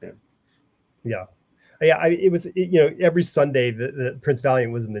back then. Yeah. Yeah, it was every Sunday the Prince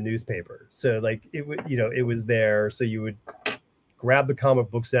Valiant was in the newspaper, so like it would it was there, so you would grab the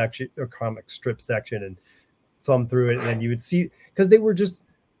comic book section or comic strip section and thumb through it, and then you would see, because they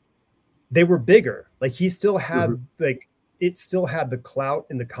were bigger. Like he still Mm-hmm. had like it still had the clout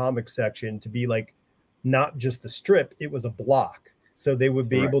in the comic section to be like not just a strip, it was a block. So they would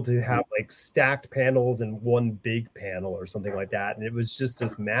be Right. able to have like stacked panels in one big panel or something like that, and it was just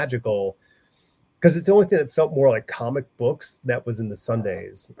this magical, because it's the only thing that felt more like comic books that was in the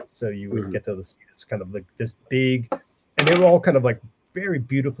Sundays. So you would Mm-hmm. get to see this kind of like this big, and they were all kind of like very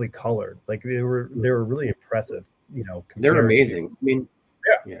beautifully colored. Like they were really impressive, They're compared to. amazing. I mean,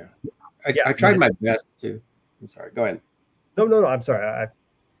 yeah. Yeah, I I mean, tried my best to. I'm sorry. Go ahead. no, I'm sorry. I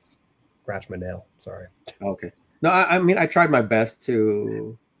scratched my nail. Sorry. Okay. No, I mean, I tried my best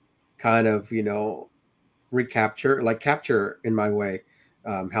to kind of, capture in my way,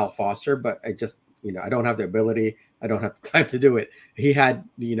 Hal Foster, but I just, I don't have the ability. I don't have the time to do it. He had,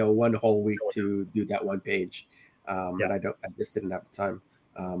 one whole week to do that one page. Yeah. And I just didn't have the time.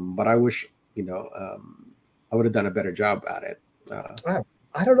 But I wish, I would have done a better job at it.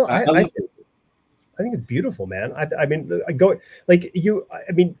 I don't know. I I love I think it's beautiful, man. I mean, I go like you.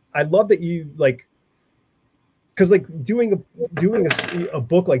 I mean, I love that you like, because like doing a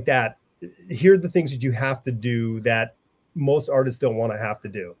book like that. Here are the things that you have to do that most artists don't want to have to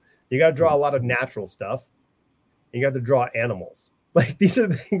do. You got to draw a lot of natural stuff. You got to draw animals. Like these are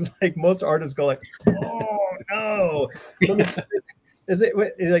the things like most artists go like, oh no. Is it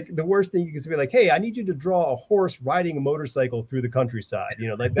like the worst thing you can be like, hey, I need you to draw a horse riding a motorcycle through the countryside?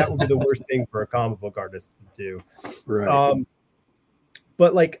 Like that would be the worst thing for a comic book artist to do. right.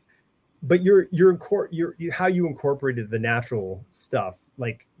 But like, but you're how you incorporated the natural stuff.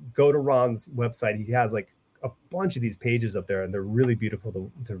 Like, go to Ron's website. He has like a bunch of these pages up there, and they're really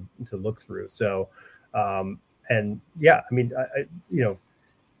beautiful to look through. So, and yeah, I mean,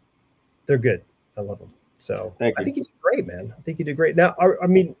 they're good. I love them. So Thank I you. think you did great, man. I think you did great. Now, I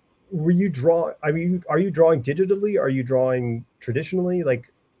mean, are you drawing digitally? Are you drawing traditionally?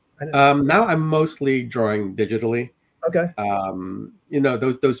 Like, Now I'm mostly drawing digitally. okay,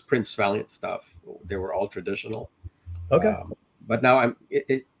 Those Prince Valiant stuff, they were all traditional. okay, But now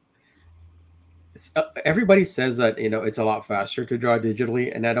everybody says that it's a lot faster to draw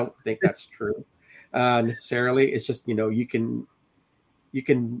digitally, and I don't think that's true necessarily. It's just you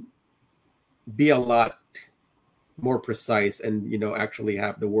can be a lot more precise and actually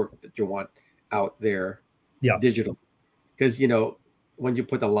have the work that you want out there yeah, digital, because when you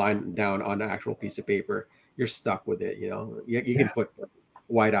put the line down on an actual piece of paper, you're stuck with it. You can put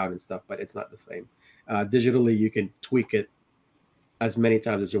white out and stuff, but it's not the same. Digitally, you can tweak it as many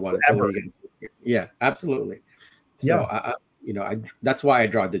times as you want until you get. Yeah, absolutely. So yeah. I that's why I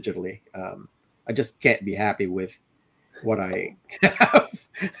draw digitally. I just can't be happy with what I have.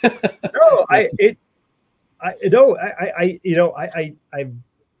 No, I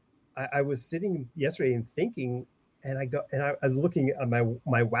was sitting yesterday and thinking, and I was looking at my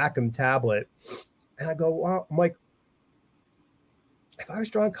Wacom tablet, and I go, wow, I'm like, if I was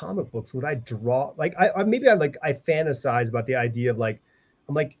drawing comic books, would I draw like I fantasize about the idea of like,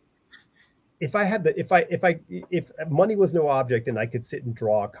 I'm like, if I had if money was no object and I could sit and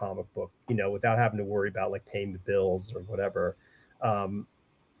draw a comic book, without having to worry about like paying the bills or whatever, I'm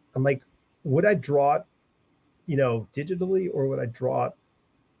like, would I draw it, digitally, or would I draw it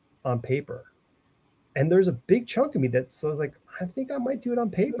on paper? And there's a big chunk of me that says like, I think I might do it on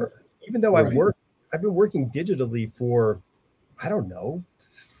paper, even though Right. I've been working digitally for, I don't know,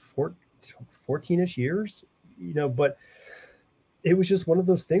 14-ish years, but it was just one of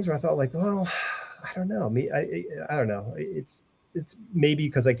those things where I thought like, well, I don't know. I don't know. It's maybe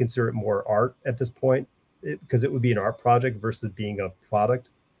because I consider it more art at this point, because it would be an art project versus being a product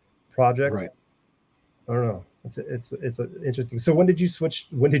project. Right. I don't know. It's interesting. So when did you switch?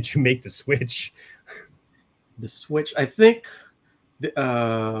 When did you make the switch? The switch, I think, it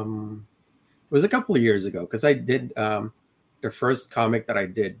was a couple of years ago, because I did the first comic that I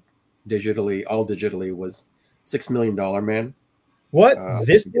did digitally, all digitally, was $6 Million Man. What,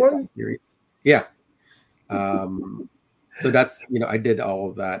 this one? Series. Yeah. So that's I did all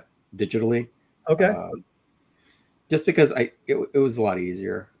of that digitally. Okay. just because it was a lot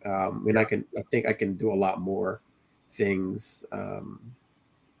easier. And Yeah. I think I can do a lot more things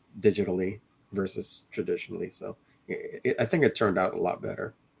digitally versus traditionally. So I think it turned out a lot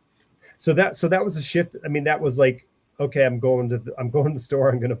better. So that was a shift. I mean, that was like, okay, I'm going to the store.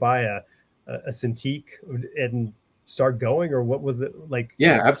 I'm going to buy a Cintiq and start going, or what was it like?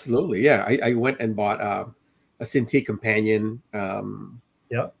 Yeah, absolutely. Yeah, I went and bought a Cintiq companion,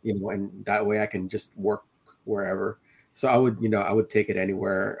 Yeah. and that way I can just work wherever. So I would take it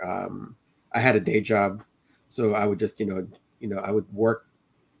anywhere. I had a day job, so I would just, I would work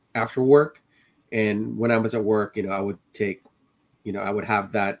after work, and when I was at work, I would take, I would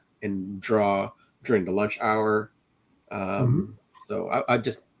have that and draw during the lunch hour. Mhm. So I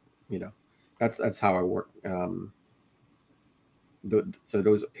just, you know, that's how I work. So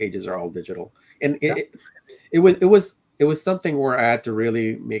those pages are all digital, and That's it was something where I had to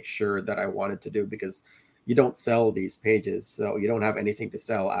really make sure that I wanted to do, because you don't sell these pages, so you don't have anything to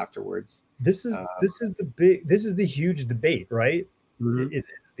sell afterwards. this is the huge debate, right? Mhm. It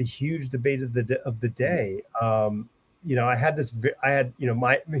is the huge debate of the Mhm. day. I had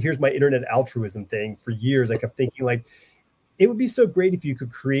my here's my internet altruism thing for years. I kept thinking like it would be so great if you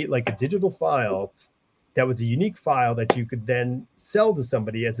could create like a digital file that was a unique file that you could then sell to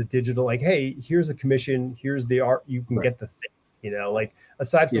somebody as a digital, like, hey, here's a commission, here's the art, you can Right. get the thing, like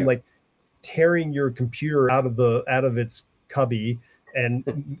aside from Yeah. like tearing your computer out of its cubby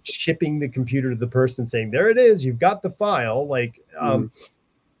and shipping the computer to the person saying, there it is, you've got the file. Like, Mhm.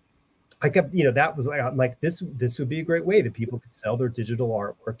 I kept, that was like, I'm like, this would be a great way that people could sell their digital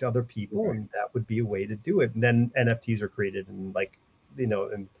artwork to other people, Right. and that would be a way to do it. And then NFTs are created, and like,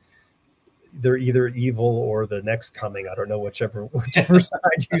 and they're either evil or the next coming. I don't know whichever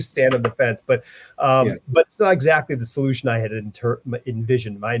side you stand on the fence, Yeah. but it's not exactly the solution I had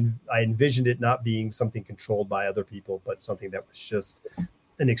envisioned. I envisioned it not being something controlled by other people, but something that was just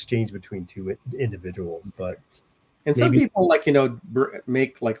an exchange between two individuals. But And some maybe, people, like,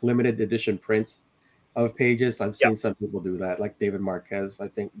 make like limited edition prints of pages. I've yeah, seen some people do that, like David Marquez, I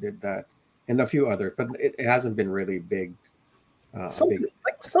think, did that, and a few other, but it hasn't been really big. A big.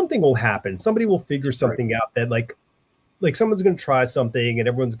 something will happen. Somebody will figure Right. something out that like someone's going to try something and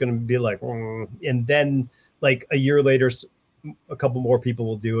everyone's going to be like, and then like a year later, a couple more people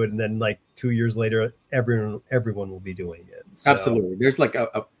will do it, and then like 2 years later, everyone will be doing it. So Absolutely. There's like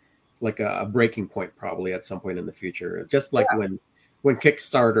a breaking point probably at some point in the future. Just like yeah, when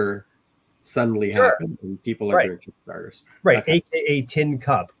Kickstarter suddenly sure, happened and people are right, doing Kickstarters. right, That kind aka tin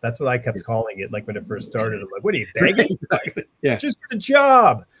cup. That's what I kept of calling it. Like when it first started, I'm like, what are you thing. begging? Like, Exactly. Yeah. just get a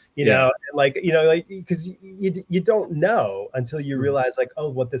job, Yeah. and like because you don't know until you Mhm. realize like, oh,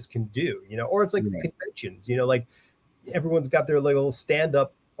 what this can do, or it's like the Right. conventions, like everyone's got their little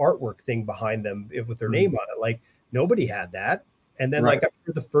stand-up artwork thing behind them with their name Mhm. on it. Like nobody had that. And then like Right.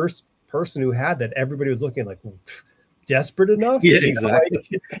 after the first person who had that, everybody was looking like desperate enough, Yeah, exactly.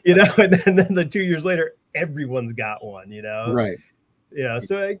 and then the 2 years later, everyone's got one, Right.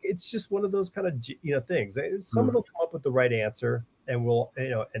 So it's just one of those kind of things. Someone Mhm. will come up with the right answer, and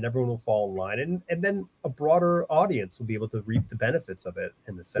and everyone will fall in line, and then a broader audience will be able to reap the benefits of it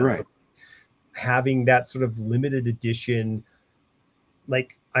in the sense Right. of having that sort of limited edition,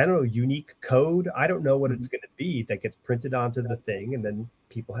 like, I don't know, unique code. I don't know what it's Mhm. going to be that gets printed onto the thing, and then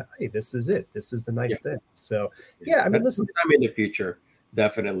people have, hey, this is it. This is the Yeah. nice thing. So Yeah. yeah, I mean, That's listen, sometime in the future.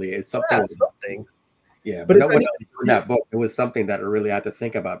 Definitely. It's something. something. Yeah, But but if no, when I was anybody's doing that book, it was something that I really had to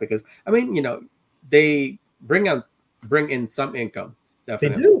think about, because I mean, they bring in some income, they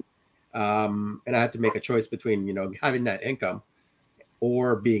definitely. do, And I had to make a choice between, having that income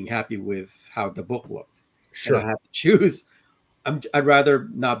or being happy with how the book looked. And I sure, had to choose. I'd rather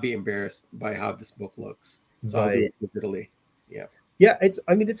not be embarrassed by how this book looks. So I'll do right. it digitally. Yeah. Yeah,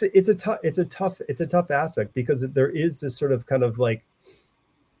 I mean, it's a tough aspect because there is this sort of kind of like,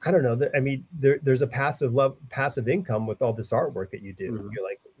 I don't know. I mean, there's a passive income with all this artwork that you do. Hmm. You're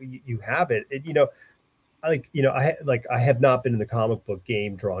like, you have it. I have not been in the comic book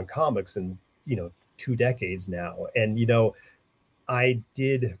game drawing comics in 2 decades now, and I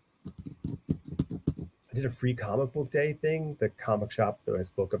did I did a free comic book day thing. The comic shop that I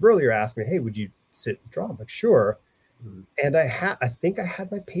spoke of earlier asked me, hey, would you sit and draw? I'm like, sure. Hmm. And I think I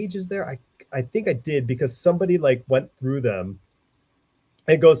had my pages there. I think I did because somebody like went through them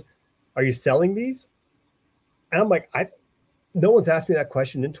and goes, are you selling these? And I'm like, no one's asked me that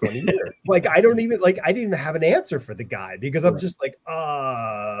question in 20 years. Like, I didn't even have an answer for the guy because I'm Right. just like,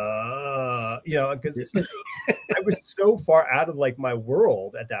 because Yes. I was so far out of like my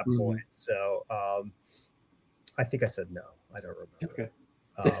world at that point. Mhm. So I think I said no. I don't remember. Okay.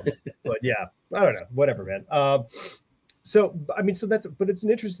 But yeah, I don't know. Whatever, man. So I mean, so that's, but it's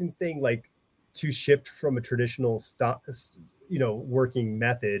an interesting thing, like to shift from a traditional working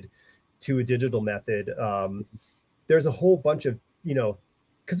method to a digital method. There's a whole bunch of,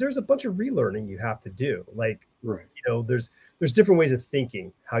 because there's a bunch of relearning you have to do. Like, Right. There's different ways of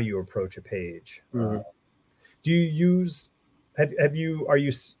thinking how you approach a page. Do you use, are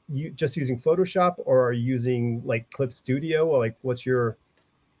you just using Photoshop, or are you using like Clip Studio, or like what's your?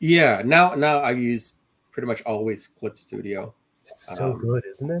 Yeah, now I use pretty much always Clip Studio. It's so good,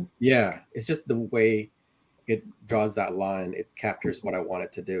 isn't it? Yeah, it's just the way it draws that line. It captures what I want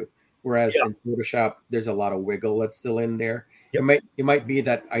it to do. Whereas Yeah. in Photoshop, there's a lot of wiggle that's still in there. Yep. It might be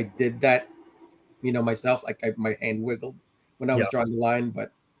that I did that, myself, like my hand wiggled when I was Yeah. drawing the line,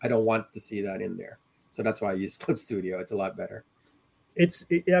 but I don't want to see that in there. So that's why I use Clip Studio. It's a lot better.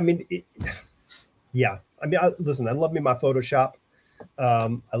 Yeah. I mean, listen, I love me my Photoshop. I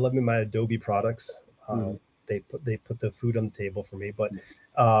love me my Adobe products. They put the food on the table for me, but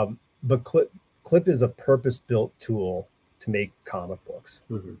Clip is a purpose-built tool to make comic books,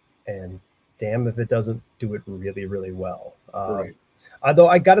 and damn if it doesn't do it really, really well. Right. Although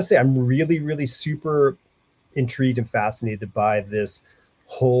I gotta say, I'm really, really super intrigued and fascinated by this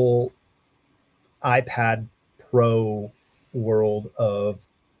whole iPad Pro world of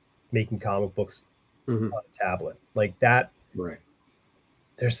making comic books on a tablet like that. Right.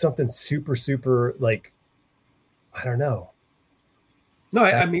 There's something super, super, like, I don't know. No,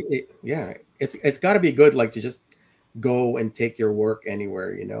 I mean, it's got to be good. Like to just go and take your work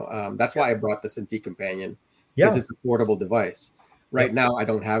anywhere. That's why I brought the Cintiq Companion, because it's a portable device. Right now, I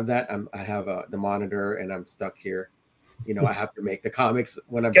don't have that. I have the monitor, and I'm stuck here. I have to make the comics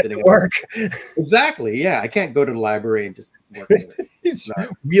when I'm sitting at work. Exactly. Yeah, I can't go to the library and just work.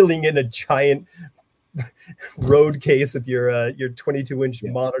 Wheeling in a giant road case with your 22-inch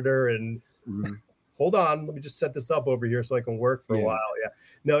monitor and. Hold on, let me just set this up over here so I can work for a while. Yeah,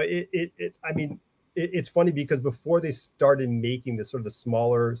 no, it's. I mean, it's funny because before they started making the sort of the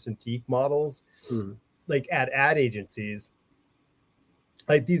smaller Cintiq models, like at ad agencies,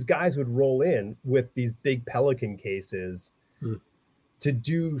 like these guys would roll in with these big Pelican cases to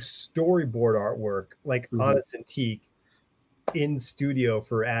do storyboard artwork, like on a Cintiq in studio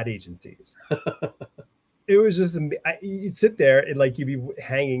for ad agencies. It was just, you'd sit there and like you'd be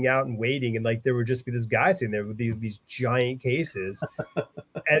hanging out and waiting, and like there would just be this guy sitting there with these giant cases,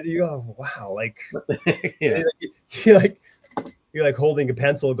 and you go, wow, like you're like holding a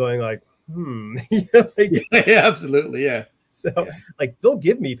pencil, going like, yeah, absolutely, yeah. So like they'll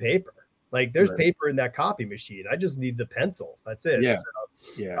give me paper, like there's paper in that copy machine. I just need the pencil. That's it. Yeah,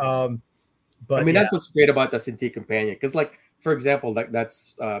 so, but I mean that's what's great about the Cintiq Companion, because like for example, like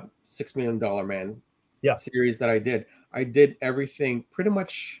that's $6 Million Man. Series that I did everything pretty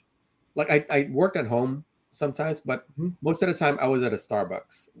much. Like I worked at home sometimes, but most of the time I was at a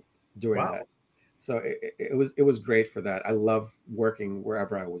Starbucks doing that. So it was great for that. I love working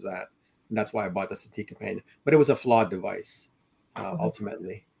wherever I was at, and that's why I bought the Cintiq Companion. But it was a flawed device,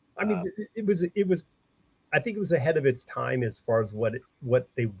 ultimately. I mean, it was. I think it was ahead of its time as far as what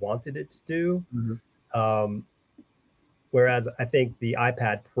they wanted it to do. Whereas I think the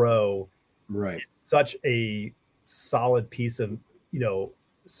iPad Pro. Right. It's such a solid piece of,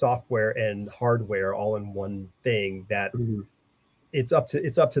 software and hardware all in one thing that it's up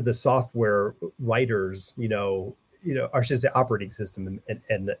to the software writers, or I should say operating system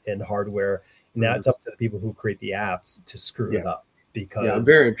and hardware. And now it's up to the people who create the apps to screw it up, because I'm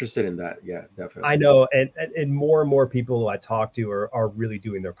very interested in that. Yeah, definitely. I know. And more people I talk to are really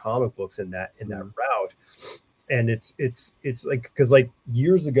doing their comic books in that route. And it's like, because like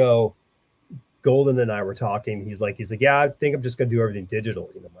years ago, Golden and I were talking. He's like, yeah, I think I'm just gonna do everything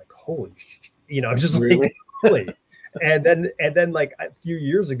digitally. And I'm like, holy shit. I'm just really? Like, really? And then like a few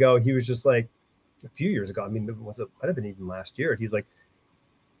years ago, he was just like, I mean, might have been even last year. He was like,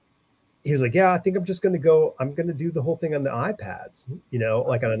 yeah, I think I'm gonna do the whole thing on the iPads,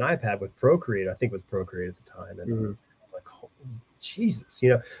 like on an iPad with Procreate. I think it was Procreate at the time. And I was like, oh, Jesus,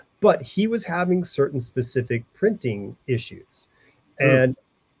 but he was having certain specific printing issues. And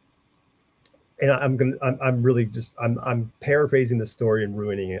I'm paraphrasing the story and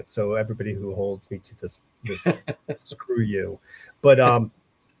ruining it. So everybody who holds me to this screw you. But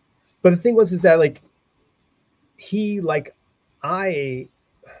the thing is that like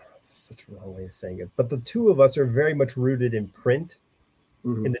it's such a wrong way of saying it, but the two of us are very much rooted in print,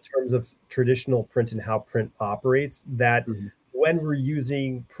 in the terms of traditional print and how print operates, that when we're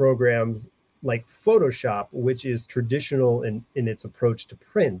using programs like Photoshop, which is traditional in its approach to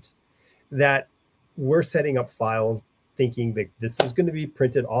print, that we're setting up files thinking that this is going to be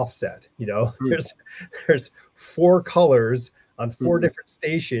printed offset. Mm. There's 4 colors on 4 Mhm. different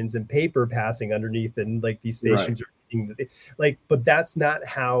stations and paper passing underneath, and like these Right. stations are like, but that's not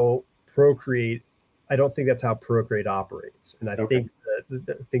how Procreate. I don't think that's how Procreate operates, and I Okay.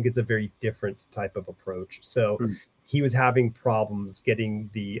 think it's a very different type of approach. So Mm. he was having problems getting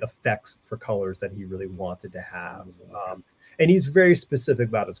the effects for colors that he really wanted to have, Okay. and he's very specific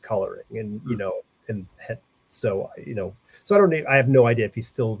about his coloring, and Mm. and so so I don't I have no idea if he's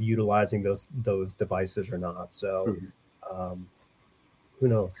still utilizing those devices or not. So Mhm. um, who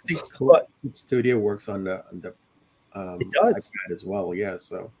knows? I think But Clip Studio works on the it does. iPad as well. Yeah.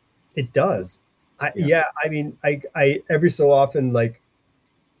 So It does. yeah. Yeah. I mean, I every so often like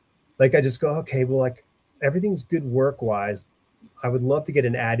I just go, okay, well, like everything's good work wise. I would love to get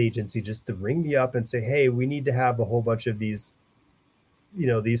an ad agency just to ring me up and say, hey, we need to have a whole bunch of these,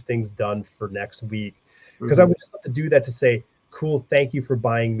 these things done for next week. Because I Hmm. would just have to do that to say, cool, thank you for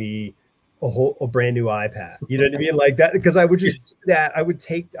buying me a brand new iPad. You know what I mean? Like that, because I would Yeah. just do that. I would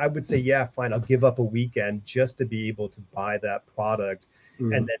say, yeah, fine, I'll give up a weekend just to be able to buy that product and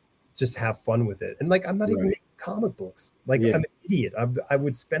Hmm. then just have fun with it. And like, I'm not even Right. making comic books. Like, Yeah. I'm an idiot. I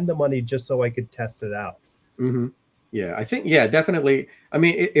would spend the money just so I could test it out. Hmm. Yeah. I think, yeah, definitely. I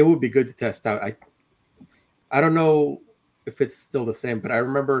mean, it would be good to test out. I don't know if it's still the same, but I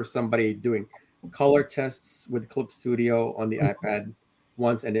remember somebody doing color tests with Clip Studio on the iPad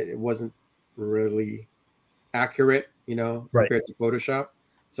once, and it wasn't really accurate, Right. compared to Photoshop.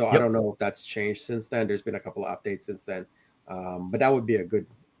 So I Yep. don't know if that's changed since then. There's been a couple of updates since then, but that would be a good,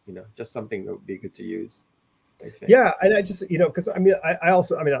 just something that would be good to use, I think. Yeah, and I just, because I mean, I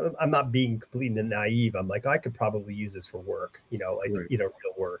also, I mean, I'm not being completely naive. I'm like, I could probably use this for work, like, Right. real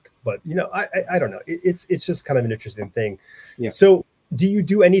work. But I don't know. It's just kind of an interesting thing. Yeah. So, do you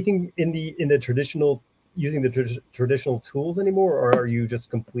do anything in the traditional using the traditional tools anymore, or are you just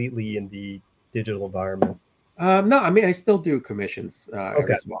completely in the digital environment? No, I mean, I still do commissions Okay,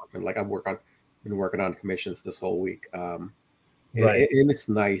 every so often. Like been working on commissions this whole week. right. And it's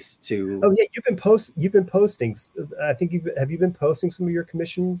nice to. Oh yeah, you've been posting. I think you been posting some of your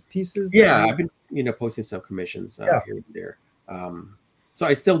commissions pieces that Yeah, you. I've been, posting some commissions Yeah, here and there. So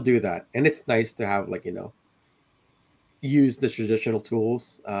I still do that, and it's nice to have, like, use the traditional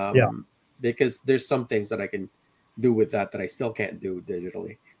tools, yeah, because there's some things that I can do with that I still can't do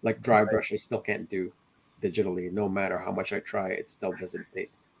digitally. Like dry right. brush, I still can't do digitally. No matter how much I try, it still doesn't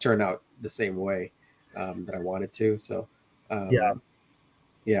turn out the same way that I want it to. So Yeah, um,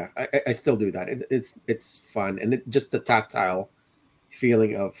 yeah, I still do that. It's fun, and just the tactile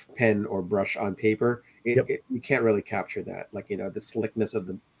feeling of pen or brush on paper. yep. You can't really capture that. Like, the slickness of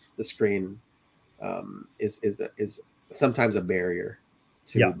the screen is sometimes a barrier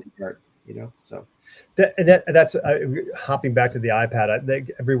Yeah. to the art. So That's hopping back to the iPad. I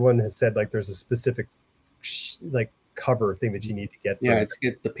think everyone has said like there's a specific like cover thing that you need to get yeah, for. it's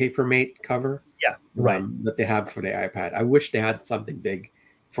get the Papermate cover Yeah, right. that they have for the iPad. I wish they had something big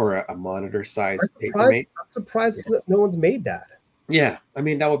for a monitor I'm sized surprised. Papermate. I'm Yeah. surprised that no one's made that. Yeah, I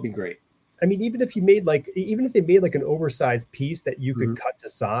mean, that would be great. I mean, even if they made like an oversized piece that you could Mhm. cut to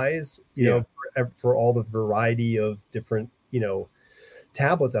size, Yeah, for all the variety of different,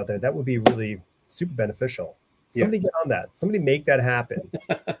 tablets out there, that would be really super beneficial. yeah. Somebody get on that. Somebody make that happen.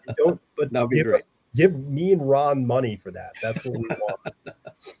 And don't, but That would be great. give me and Ron money for that. That's what we want.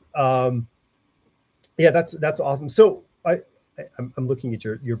 Um, yeah, that's awesome. So I'm looking at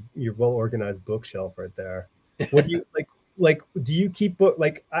your well organized bookshelf right there. What do you like? Do you keep book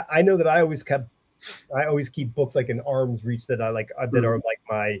like I know that I always keep books like in arm's reach that I like that are Mhm. like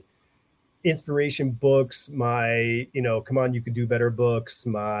my inspiration books, my come on you could do better books,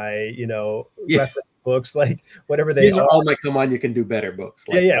 my Yeah, reference books, like whatever they these are are. all my "Come on, you can do better" books.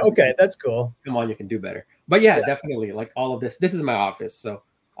 Yeah, Like yeah. Okay, everything. that's cool. Come on, you can do better. But yeah, Yeah, definitely. Like all of this. This is my office. So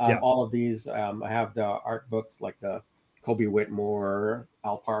yeah, all of these, I have the art books like the Kobe Whitmore,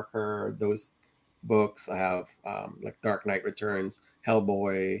 Al Parker, those books. I have like Dark Knight Returns,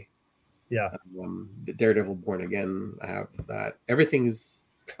 Hellboy, yeah. the Daredevil Born Again. I have that. Everything's.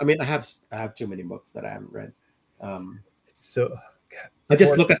 I mean, I have too many books that I haven't read. Um, It's so God, I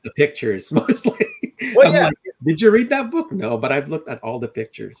just born. look at the pictures mostly. Well, I'm yeah. like, did you read that book? No, but I've looked at all the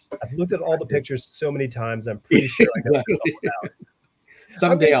pictures. I've looked at It's all the kind pictures so many times. I'm of pretty sure I know it's all exactly. about. I'm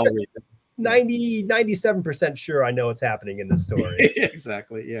Someday gonna I'll guess read them. Yeah. 97% sure I know what's happening in this story.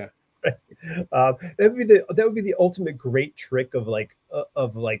 Exactly. Yeah. That would be the ultimate great trick of like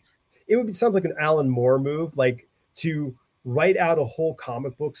it would be sounds like an Alan Moore move, like to write out a whole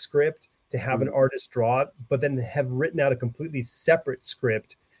comic book script to have an Mhm. artist draw it, but then have written out a completely separate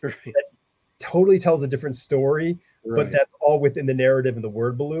script Right. that totally tells a different story, but Right. that's all within the narrative and the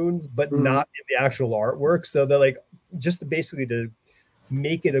word balloons, but Mhm. not in the actual artwork. So they're like just basically to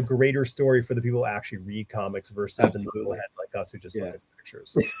make it a greater story for the people who actually read comics versus the Absolutely. noodleheads like us who just look Yeah. at the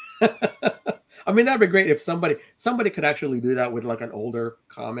pictures. I mean, that'd be great if somebody could actually do that with like an older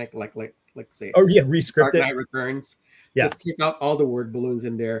comic, like say Oh yeah, rescript Dark it. Knight Returns. Yeah. Just take out all the word balloons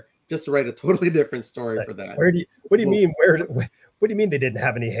in there, just to write a totally different story Like, for that. where do you what do you Well, mean? What do you mean they didn't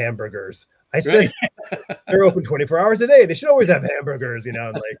have any hamburgers? I right? said they're open 24 hours a day. They should always have hamburgers, and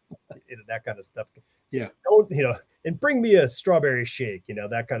like that kind of stuff. Yeah, Just don't, and bring me a strawberry shake,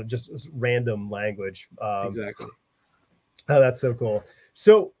 that kind of just random language. exactly. Oh, that's so cool.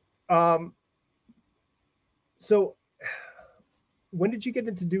 So, um, so when did you get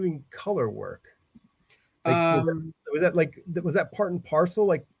into doing color work? Like, Um, was that part and parcel,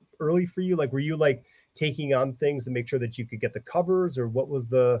 like early for you? Like, were you like taking on things to make sure that you could get the covers, or what was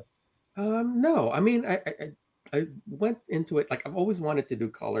the? no, I mean, I went into it like I've always wanted to do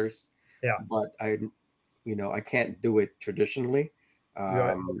colors, Yeah. but I can't do it traditionally.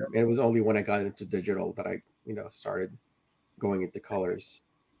 Right. And it was only when I got into digital that I, started going into colors.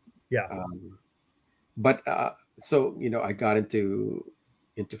 Yeah. Um, but so I got into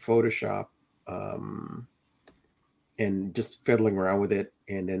Photoshop, um, and just fiddling around with it,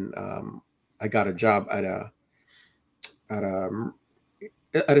 and then I got a job at a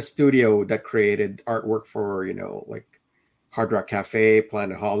at a studio that created artwork for like Hard Rock Cafe,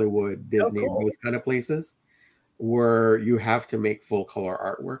 Planet Hollywood, Oh, Disney, cool. those kind of places where you have to make full color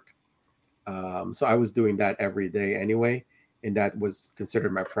artwork. So I was doing that every day anyway, and that was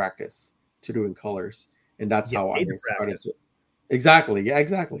considered my practice to doing colors, and that's Yeah, how I paid to started practice. to. Exactly, yeah,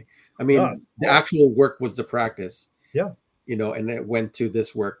 exactly. I Oh, mean, the cool. actual work was the practice, Yeah. and it went to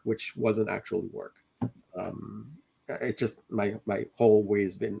this work, which wasn't actually work. Um, it just my whole way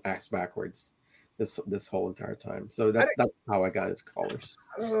has been asked backwards this whole entire time. So I that's how I got into colors.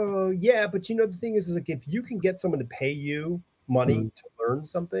 Oh, yeah, but the thing is like if you can get someone to pay you money Mhm. to learn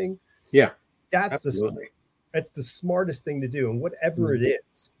something, Yeah, that's the absolutely. that's the smartest thing to do, and whatever Mhm. it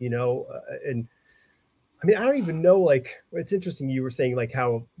is, and I mean, I don't even know. Like, it's interesting you were saying like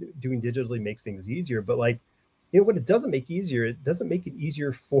how doing digitally makes things easier, but like, what it doesn't make easier, it doesn't make it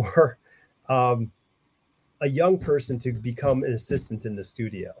easier for um, a young person to become an assistant in the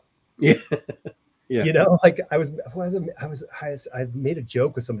studio. Yeah, yeah. Like I made a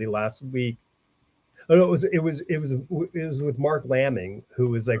joke with somebody last week. Oh no, it was with Mark Lamming,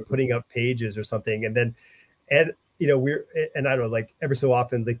 who was like Mhm. putting up pages or something, and we're and I don't know, like every so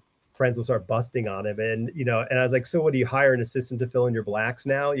often the friends will start busting on him, and I was like, so what, do you hire an assistant to fill in your blacks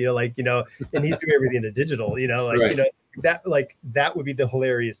now? And he's doing everything in the digital, Right. that would be the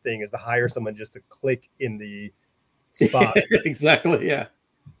hilarious thing, is to hire someone just to click in the spot. Exactly. Yeah.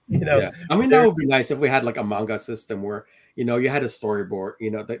 you know Yeah. I mean, that there would be nice if we had like a manga system where, you had a storyboard,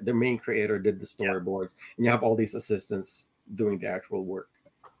 the main creator did the Yeah. storyboards, and you have all these assistants doing the actual work.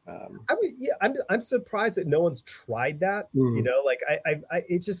 Um, I mean, yeah, I'm surprised that no one's tried that. mhm. Like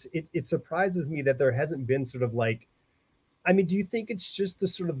it surprises me that there hasn't been sort of like, I mean, do you think it's just the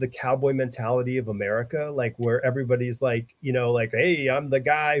sort of the cowboy mentality of America, like where everybody's like, like, hey, I'm the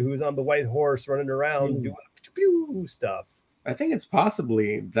guy who's on the white horse running around Mhm. doing pew stuff. I think it's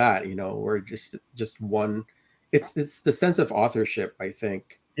possibly that, or just one. It's the sense of authorship, I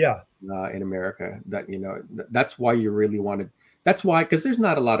think, Yeah, in America that that's why you really wanted. That's why, because there's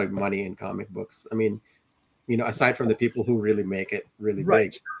not a lot of money in comic books. I mean, aside from the people who really make it really big,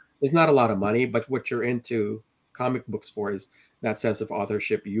 right. there's not a lot of money. But what you're into comic books for is that sense of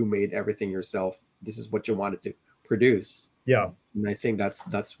authorship. You made everything yourself. This is what you wanted to produce, Yeah, and I think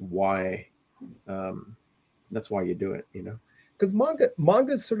um, that's why you do it. because manga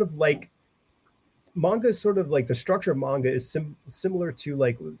is sort of like the structure of manga is similar to,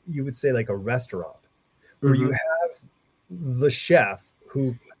 like, you would say, like a restaurant where you Hmm. have the chef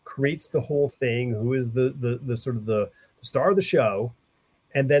who creates the whole thing, who is the sort of the star of the show,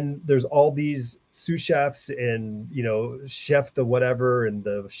 and then there's all these sous chefs and chef de whatever and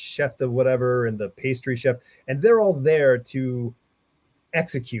the chef de whatever and the pastry chef, and they're all there to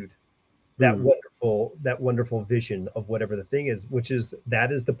execute Hmm. that wonderful vision of whatever the thing is, which is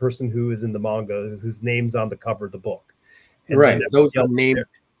that is the person who is in the manga, whose name's on the cover of the book, and then Right, those everybody else is there. unnamed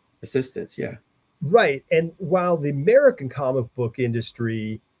assistants. Yeah. Right. And while the American comic book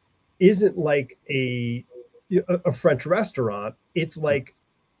industry isn't like a French restaurant, it's like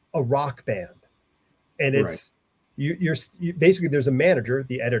a rock band. And Right. it's basically, there's a manager,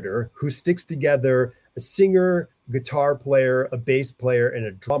 the editor, who sticks together a singer, guitar player, a bass player, and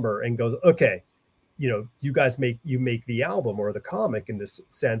a drummer, and goes, okay, you guys make the album or the comic in this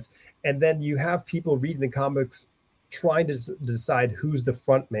sense. And then you have people reading the comics trying to decide who's the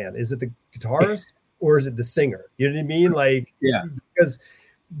front man. Is it the guitarist or is it the singer? You know what I mean? Like, Yeah.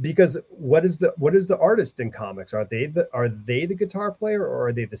 Because what is the artist in comics? Are they the guitar player or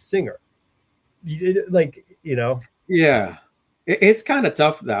are they the singer? Like, you know. Yeah, it's kind of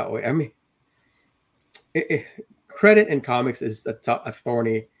tough that way. I mean, credit in comics is a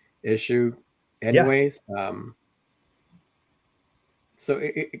thorny issue, Yeah. anyways. So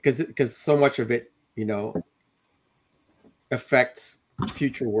because so much of it, affects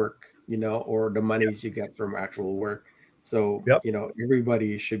future work, or the monies you get from actual work. So Yep.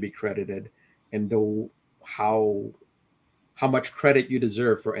 everybody should be credited, and though how much credit you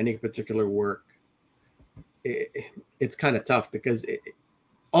deserve for any particular work, it's kind of tough because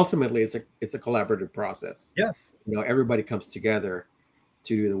ultimately it's a collaborative process. Yes. Everybody comes together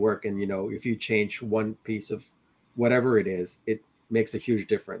to do the work, and if you change one piece of whatever it is, it makes a huge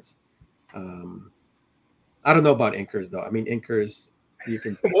difference. I don't know about inkers though. I mean, inkers, you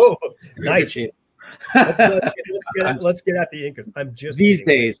can Whoa, nice. change. Let's get at the inkers. I'm just These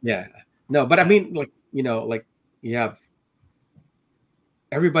kidding. days, yeah. No, but I mean, like you have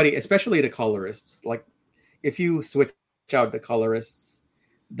everybody, especially the colorists. Like if you switch out the colorists,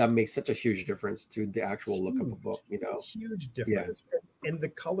 that makes such a huge difference to the actual look of a book. Huge difference. Yeah. And the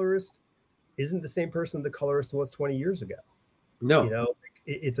colorist isn't the same person the colorist was 20 years ago. No,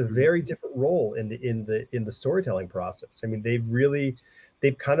 it's a very different role in the storytelling process. I mean, they've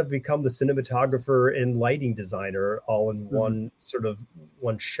kind of become the cinematographer and lighting designer all in one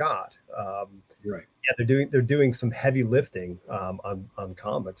shot. Right. Yeah, they're doing some heavy lifting on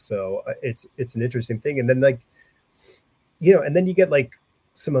comics. So it's an interesting thing. And then and then you get like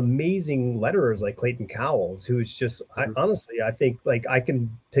some amazing letterers like Clayton Cowles, who's just honestly, I think like I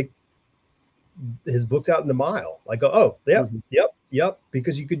can pick his books out in a mile. Like, oh, yep,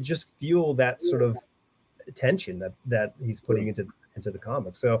 because you could just feel that sort of tension that he's putting into the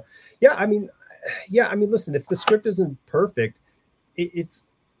comic. So, I mean, listen, if the script isn't perfect, it's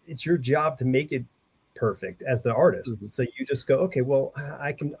your job to make it perfect as the artist. So you just go, okay, well,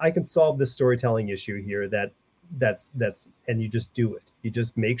 I can solve this storytelling issue here. That's and you just do it. You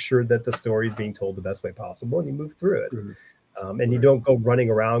just make sure that the story is being told the best way possible, and you move through it. And you don't go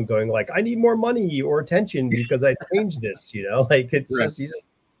running around going like, I need more money or attention because I changed this, like it's just,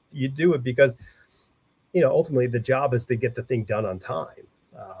 you do it because, ultimately the job is to get the thing done on time.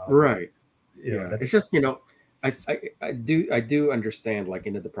 Right. It's just, I do understand like,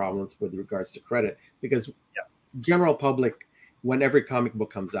 the problems with regards to credit because general public, when every comic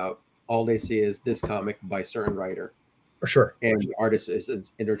book comes out, all they see is this comic by certain writer. For sure. And the artist is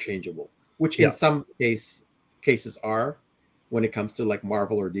interchangeable, which in some cases are, when it comes to like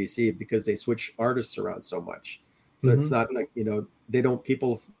Marvel or DC, because they switch artists around so much. So it's not like,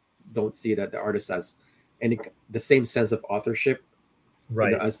 people don't see that the artist has the same sense of authorship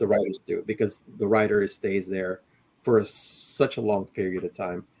as the writers do, because the writer stays there for such a long period of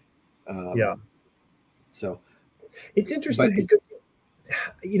time. So it's interesting because,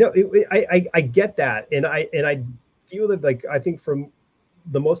 I get that. And I feel that, like, I think from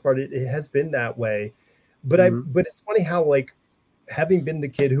the most part, it has been that way. But but it's funny how, like, having been the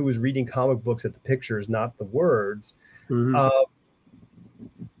kid who was reading comic books at the pictures, not the words, the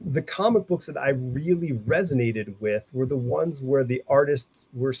comic books that I really resonated with were the ones where the artists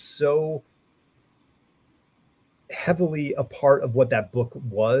were so heavily a part of what that book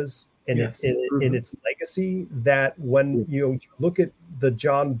was and in its legacy, that when you look at the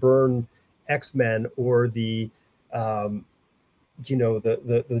John Byrne X-Men or the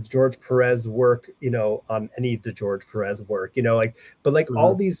the George Perez work, on any of the George Perez work,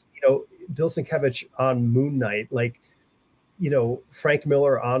 all these, Bill Sienkiewicz on Moon Knight, like, Frank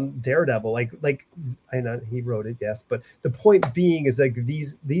Miller on Daredevil, like I know he wrote it, yes, but the point being is, like,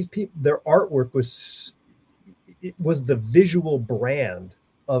 these people, their artwork was the visual brand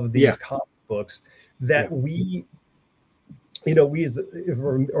of these comic books that we as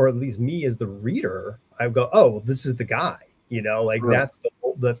or at least me as the reader, I go, oh, this is the guy. That's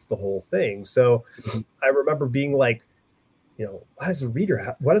the whole thing. So I remember being like, why does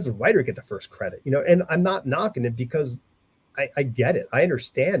the writer get the first credit? And I'm not knocking it, because I get it. I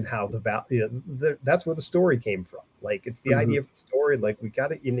understand how the value, that's where the story came from. Like, it's the idea of the story. Like, we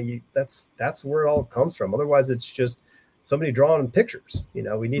got it, that's where it all comes from. Otherwise, it's just somebody drawing pictures.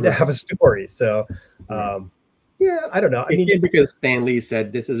 We need to have a story. So, I don't know. I mean, because Stan Lee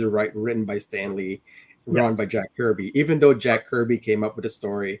said this is written by Stan Lee, drawn by Jack Kirby. Even though Jack Kirby came up with a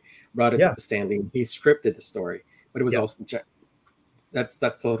story, brought it to Stan Lee, he scripted the story, but it was also that's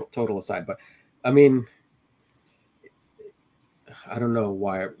total aside. But I mean, I don't know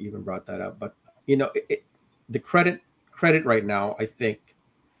why I even brought that up, but the credit right now, I think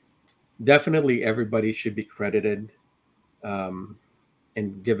definitely everybody should be credited, and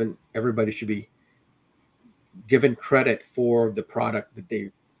everybody should be given credit for the product that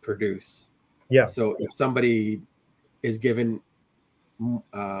they produce. Yeah, So if somebody is given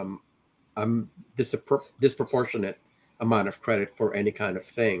um, disproportionate amount of credit for any kind of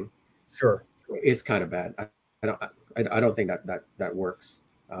thing, sure. is kind of bad. I don't think that works.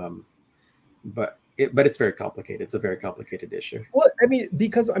 But it's very complicated. It's a very complicated issue. Well, I mean,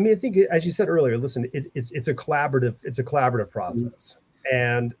 because I mean, I think as you said earlier, listen, it's a collaborative process,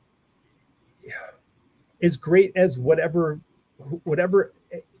 and as great as whatever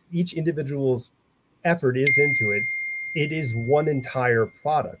each individual's effort is into it, it is one entire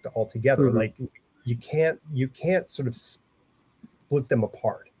product altogether. Mm-hmm. Like you can't sort of split them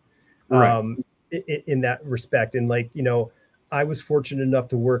apart, Right. In that respect. And like, I was fortunate enough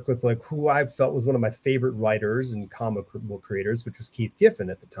to work with like who I felt was one of my favorite writers and comic book creators, which was Keith Giffen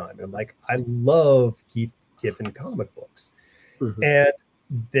at the time. And like, I love Keith Giffen comic books. Mm-hmm. And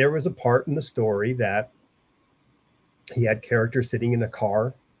there was a part in the story that he had characters sitting in a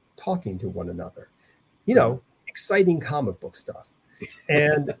car talking to one another, exciting comic book stuff.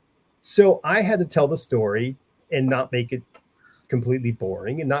 And so I had to tell the story and not make it completely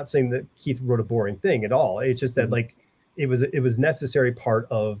boring, and not saying that Keith wrote a boring thing at all. It's just that like it was necessary part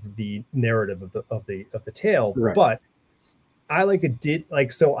of the narrative of the tale. Right. But I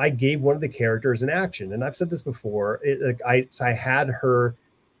so I gave one of the characters an action, and I've said this before. I had her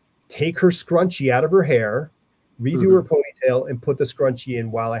take her scrunchie out of her hair, redo her ponytail, and put the scrunchie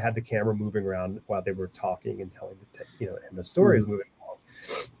in while I had the camera moving around while they were talking and telling and the story is moving along.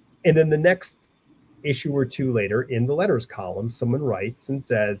 And then the next issue or two later, in the letters column, someone writes and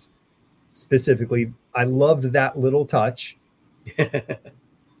says specifically, "I loved that little touch.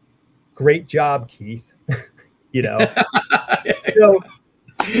 Great job, Keith." So,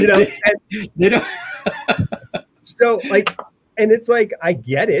 they don't. So like, and it's like, I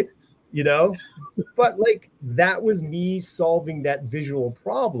get it, but like that was me solving that visual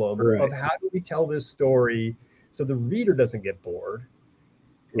problem of how do we tell this story so the reader doesn't get bored,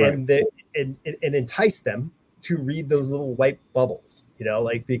 and entice them to read those little white bubbles,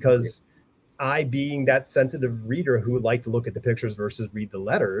 because I, being that sensitive reader who would like to look at the pictures versus read the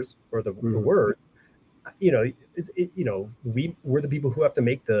letters or the words, we're the people who have to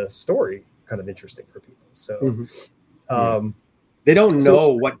make the story kind of interesting for people. So they don't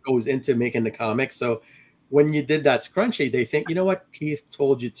know what goes into making the comic. So when you did that scrunchie, they think, what, Keith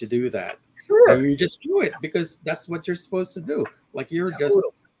told you to do that. Sure. And you just do it because that's what you're supposed to do. Like you're just a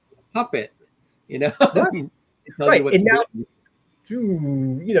puppet, Right. And now,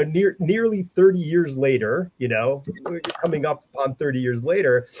 nearly 30 years later, coming up on 30 years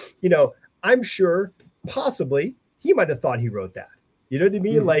later, I'm sure possibly he might have thought he wrote that. You know what I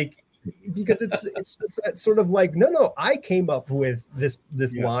mean? Like, because it's just that sort of like, no, I came up with this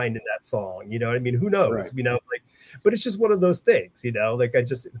line in that song. You know what I mean? Who knows? Right. But it's just one of those things,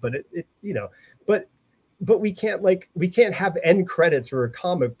 like but we can't have end credits for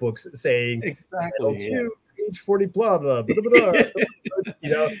comic books saying exactly page 40 blah blah blah blah, blah.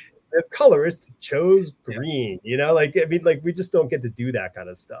 The colorist chose green. We just don't get to do that kind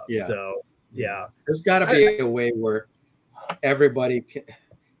of stuff. So there's got to be a way where everybody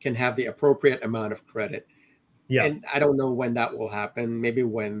can have the appropriate amount of credit. And I don't know when that will happen. Maybe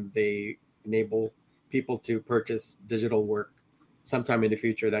when they enable people to purchase digital work sometime in the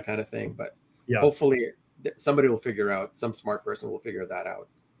future, that kind of thing. But hopefully somebody will figure out, some smart person will figure that out.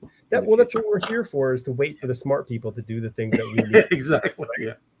 That's what we're here for, is to wait for the smart people to do the things that we need. Exactly. Right?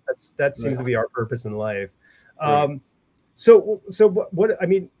 Yeah. That seems to be our purpose in life. So what I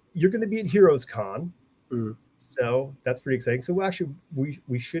mean, you're going to be at Heroes Con. So that's pretty exciting. So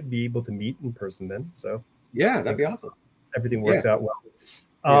we should be able to meet in person then. So that'd be awesome. Everything works out well.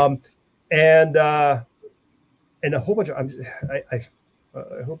 And a whole bunch of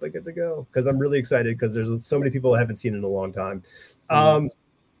I hope I get to go, because I'm really excited, because there's so many people I haven't seen in a long time. Do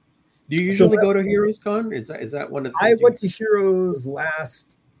you usually go to Heroes Con? Is that one of the I went to Heroes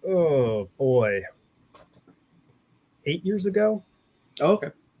last 8 years ago. Oh,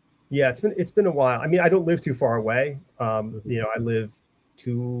 okay. Yeah, it's been a while. I mean, I don't live too far away. I live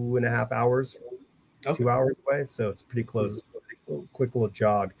 2.5 hours, 2 hours away, so it's pretty close. Quick little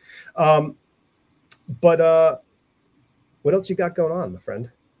jog. But what else you got going on, my friend?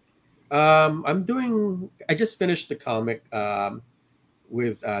 I just finished the comic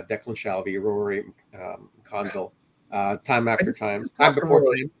with Declan Shalvey, Rory Conville, Time After Time, Time Before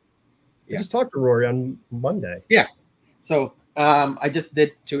Time. I just talked to Rory on Monday. Yeah. So I just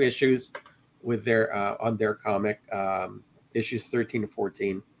did 2 issues. with their on their comic, issues 13 to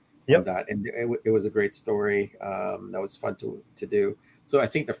 14 on Yep. that, and it was a great story. That was fun to do. So I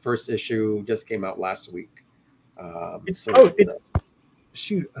think the first issue just came out last week. It's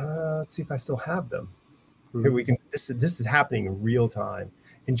shoot. Let's see if I still have them. Here Mhm. we can. This is happening in real time.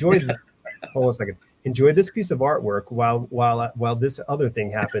 Enjoy. Hold on a second. Enjoy this piece of artwork while this other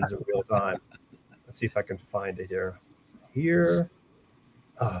thing happens in real time. Let's see if I can find it here. Here.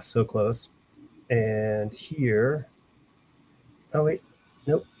 Ah, so close. And here. Oh wait.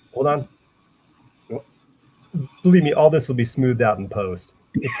 Nope. Hold on. Oh. Believe me, all this will be smoothed out in post.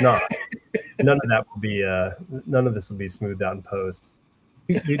 It's not. None of that will be. None of this will be smoothed out in post.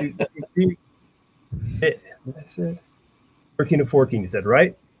 That's it. 13 to 14, you said,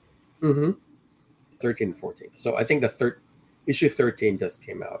 right? Mm-hmm. 13 and 14. So I think the issue 13 just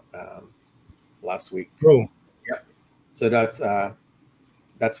came out last week. Boom. Yeah. So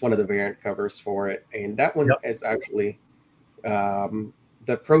that's one of the variant covers for it, and that one Yep. is actually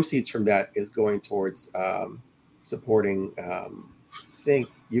the proceeds from that is going towards supporting I think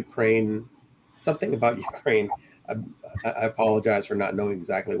Ukraine, something about Ukraine. I apologize for not knowing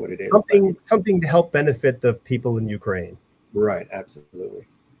exactly what it is, but Something to help benefit the people in Ukraine. right, absolutely.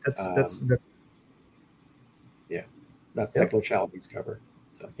 That's Yeah, that's yep. Declan Shalvey's cover.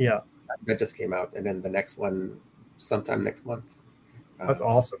 So Yeah. that just came out, and then the next one sometime next month. That's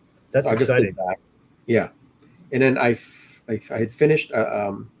awesome. That's So I just exciting. did that. Yeah, and then I had finished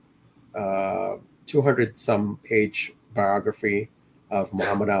 200 some page biography of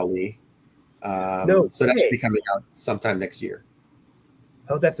Muhammad Ali. No So that should be way. coming out sometime next year.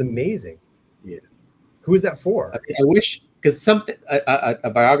 Oh, that's amazing. Yeah, Who is that for? I wish, because something a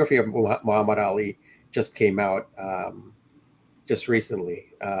biography of Muhammad Ali just came out just recently.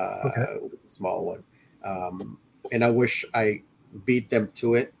 Okay. It was a small one, and I wish I beat them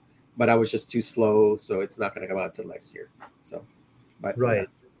to it, but I was just too slow, so it's not going to come out until next year. So, but yeah, Right.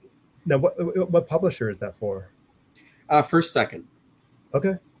 Now, what publisher is that for? first second.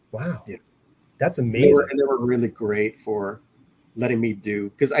 Okay. Wow. Yeah. That's And they were amazing. really great for letting me do,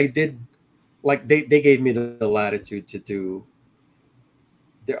 because I did, like, they gave me the latitude to do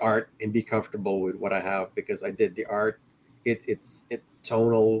the art and be comfortable with what I have, because I did the art. It's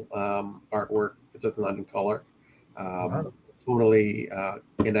tonal artwork. It's just not in color. Wow. Totally,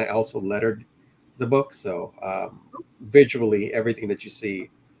 and I also lettered the book, so visually everything that you see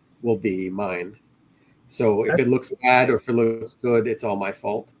will be mine. So if That's it looks bad or if it looks good, it's all my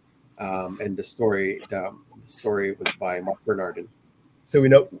fault. And the story was by Mark Bernardin. so we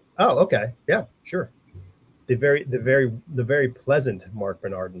know. Oh, okay. Yeah, sure. The very pleasant Mark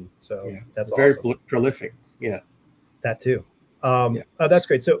Bernardin. So Yeah, that's very awesome. prolific. Yeah, That too. yeah. Oh, that's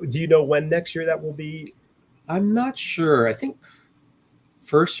great. So do you know when next year that will be? I'm not sure. I think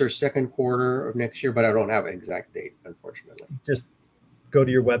first or second quarter of next year, but I don't have an exact date, unfortunately. Just go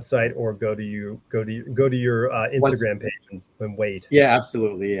to your website or go to your Once, Instagram page and wait. yeah,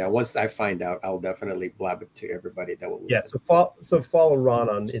 absolutely. Yeah, once I find out, I'll definitely blab it to everybody that will Yeah. listen. So follow Ron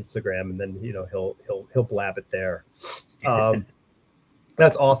on Instagram, and then he'll blab it there. Um,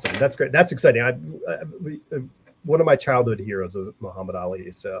 that's awesome. That's great. That's exciting. One of my childhood heroes was Muhammad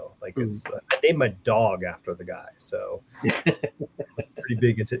Ali. So like I named my dog after the guy. So I was pretty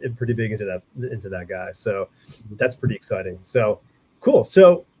big into that guy. So that's pretty exciting. So cool.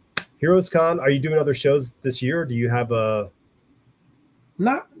 So Heroes Con, are you doing other shows this year? Do you have a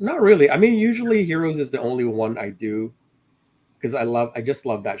Not really. I mean, usually Heroes is the only one I do, because I just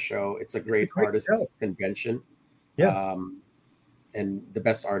love that show. It's a it's a great great artists show. convention. Yeah. Um, and the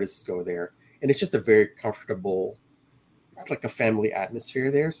best artists go there. And it's just a very comfortable, it's like a family atmosphere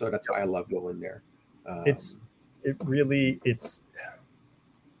there. So that's why I love going there. It's Um, it really it's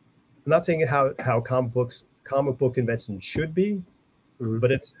I'm not saying how comic book conventions should be, mhm.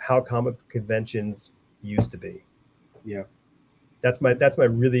 but it's how comic conventions used to be. Yeah. That's my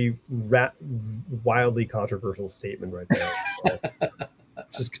really wildly controversial statement right there. So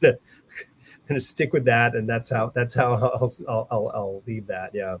just gonna stick with that, and that's how I'll leave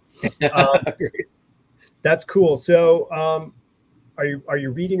that. Yeah, um, that's cool. So, are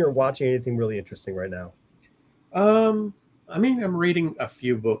you reading or watching anything really interesting right now? um, I mean, I'm reading a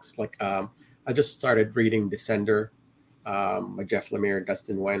few books. Like, I just started reading Descender, by Jeff Lemire,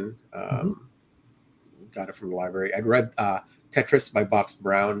 Dustin Wen. Mm-hmm. Got it from the library. I'd read Tetris by Box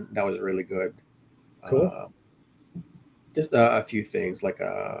Brown. That was really good. Cool. Uh, just a few things like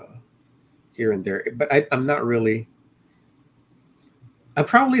here and there, but I'm not really. I'm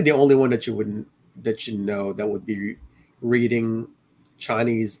probably the only one that you wouldn't that you know that would be reading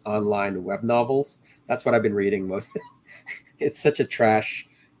Chinese online web novels. That's what I've been reading most. It's such a trash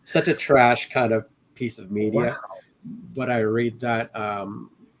such a trash kind of piece of media. Wow. But I read that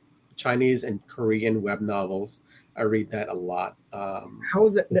Chinese and Korean web novels. I read that a lot. How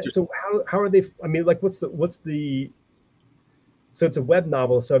is it? So how are they? I mean, like, what's the? So it's a web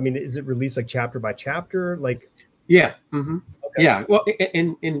novel. So I mean, is it released like chapter by chapter? Like, yeah, mm-hmm. okay. Yeah. Well,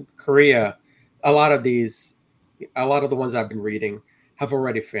 in Korea, a lot of the ones I've been reading have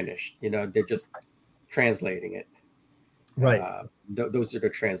already finished. They're just translating it. Right. Those are the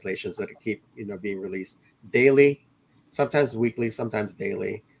translations that keep being released daily, sometimes weekly, sometimes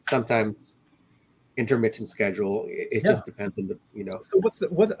daily, sometimes intermittent schedule. It Yeah. just depends on the. So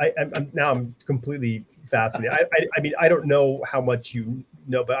I'm completely fascinated. I mean, I don't know how much you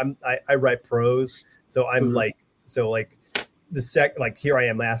know, but I write prose, so I'm Mhm. like like here I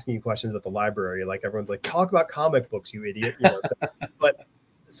am asking you questions about the library. Like everyone's like, talk about comic books, you idiot. But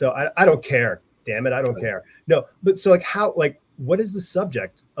so I don't care. Damn it, I don't care. No, but so like what is the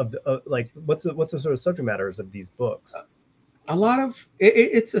subject of the like what's the sort of subject matters of these books? A lot of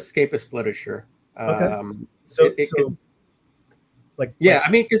it's escapist literature. Okay. Um, So like yeah,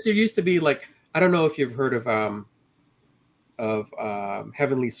 I mean, because there used to be like, I don't know if you've heard of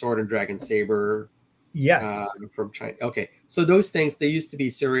Heavenly Sword and Dragon Saber yes. from China. Okay, so those things, they used to be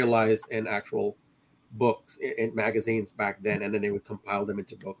serialized in actual books in magazines back then, and then they would compile them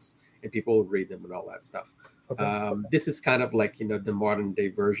into books, and people would read them and all that stuff. Okay. This is kind of like the modern day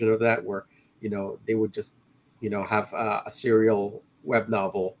version of that, where they would just have a serial web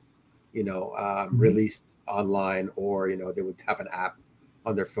novel released online, or they would have an app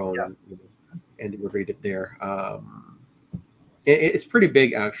on their Yeah. phone, and they would read it there. It's pretty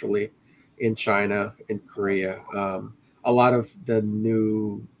big actually in China, in Korea. A lot of the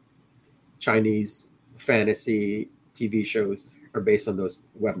new Chinese fantasy TV shows are based on those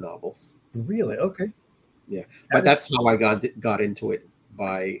web novels. Really? So Okay. yeah, but that's how I got into it,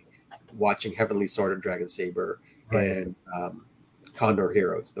 by watching Heavenly Sword and Dragon Saber Right. and Condor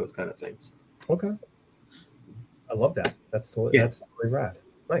Heroes, those kind of things. Okay. I love that. Yeah. That's totally rad.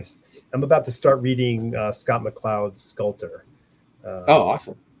 Nice. I'm about to start reading Scott McCloud's Sculptor. Oh,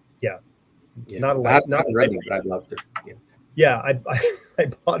 awesome. Yeah. Yeah. Not a I light, not haven't a read light it, but I'd love to. Yeah. Yeah, I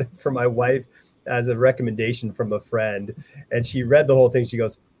bought it for my wife as a recommendation from a friend, and she read the whole thing. She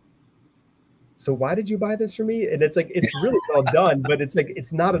goes, "So why did you buy this for me?" And it's like it's really well done, but it's like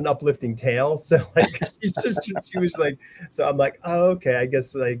it's not an uplifting tale. So like she was like, so I'm like, oh, okay, I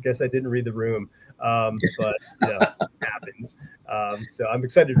guess I didn't read the room, but it happens. So I'm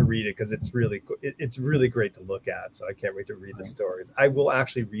excited to read it because it's really great to look at. So I can't wait to read the stories. I will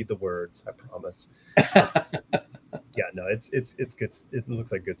actually read the words, I promise. Yeah, no, it's good. It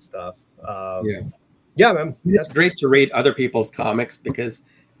looks like good stuff. Yeah, man. It's great to read other people's comics, because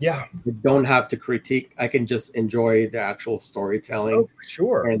yeah, you don't have to critique. I can just enjoy the actual storytelling. Oh, for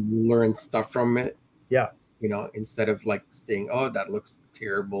sure. And learn stuff from it. Yeah. Instead of like saying, "Oh, that looks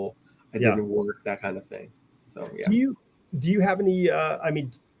terrible. It didn't work," that kind of thing. So yeah. Do you have any? Do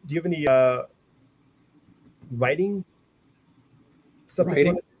you have any writing stuff?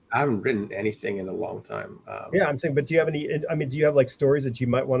 Writing? I haven't written anything in a long time. Yeah, I'm saying, but do you have any? I mean, do you have like stories that you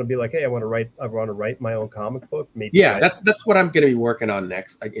might want to be like, hey, I want to write my own comic book? Maybe. Yeah, that's what I'm going to be working on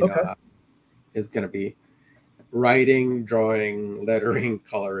next. Is going to be writing, drawing, lettering,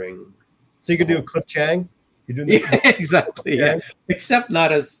 coloring. So you could do a Cliff Chang. You're doing exactly. Yeah, except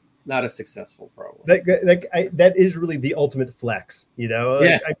not as successful, probably. That is really the ultimate flex,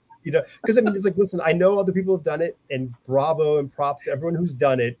 Yeah. Because I mean, it's like, listen, I know other people have done it, and bravo and props to everyone who's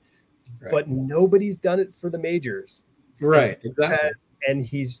done it, right. But nobody's done it for the majors, right? Exactly. And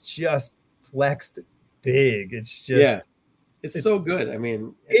he's just flexed big. It's just, it's so good. I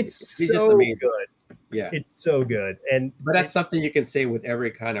mean, it's so good. Yeah, it's so good. But that's something you can say with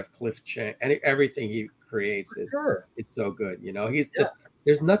every kind of Cliff Chang, and everything he creates is it's so good. He's just,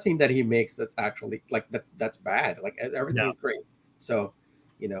 there's nothing that he makes that's actually like that's bad. Like everything is great. So,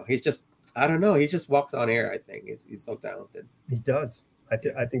 he's just, I don't know. He just walks on air. I think he's so talented. He does.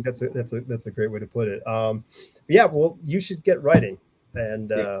 I think that's a great way to put it. Yeah. Well, you should get writing,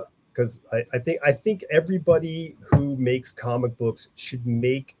 and because I think everybody who makes comic books should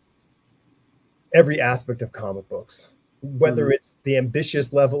make every aspect of comic books, whether it's the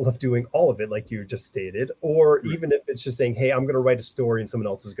ambitious level of doing all of it, like you just stated, or even if it's just saying, hey, I'm going to write a story and someone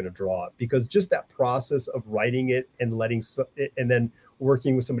else is going to draw it, because just that process of writing it and and then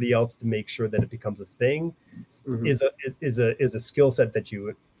working with somebody else to make sure that it becomes a thing is a skill set that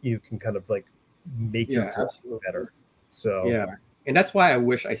you can kind of like make your better. So and that's why I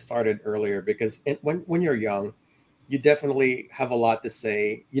wish I started earlier, because when you're young, you definitely have a lot to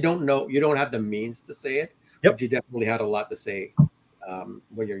say. You don't have the means to say it, but you definitely had a lot to say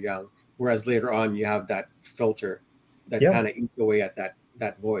when you're young. Whereas later on, you have that filter that Yeah. kind of eats away at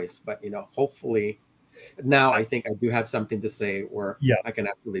that voice. But hopefully, now I think I do have something to say where Yeah. I can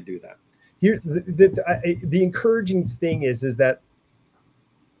actually do that. Here, the encouraging thing is that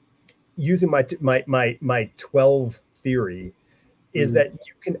using my 12 theory is that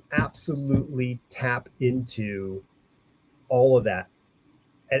you can absolutely tap into all of that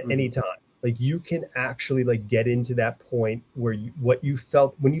at any time. Like you can actually like get into that point where what you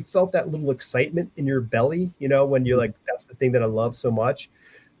felt when you felt that little excitement in your belly, when you're like, that's the thing that I love so much.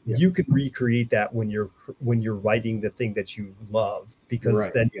 Yeah. You can recreate that when you're writing the thing that you love, because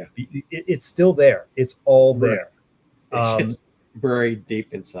then it's still there. It's all there. It's just buried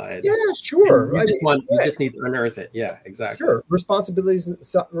deep inside. Yeah, sure. You just need to unearth it. Yeah, exactly. Sure. Responsibilities and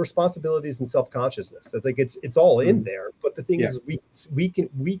self-consciousness. It's like it's all in there. But the thing is, we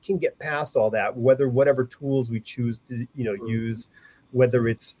can get past all that, whatever tools we choose to use, whether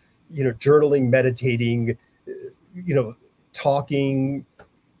it's journaling, meditating, talking,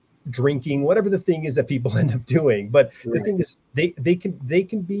 drinking, whatever the thing is that people end up doing. But the thing is, they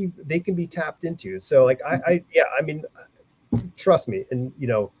can be tapped into. So like I mean, trust me, and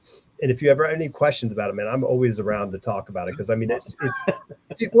and if you ever have any questions about it, man, I'm always around to talk about it, because I mean it's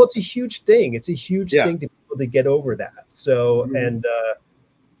a huge thing. It's a huge thing to people to get over that. So and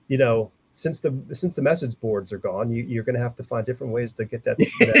since the message boards are gone, you're going to have to find different ways to get that.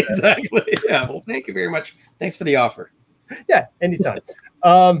 Exactly. Yeah. Well, thank you very much. Thanks for the offer. Yeah. Anytime.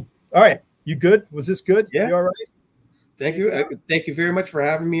 All right. You good? Was this good? Yeah. You all right? Thank you. Thank you very much for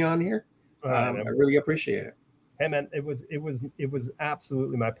having me on here. I really appreciate it. Hey man, it was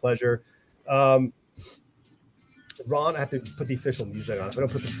absolutely my pleasure. Ron, I have to put the official music on. If I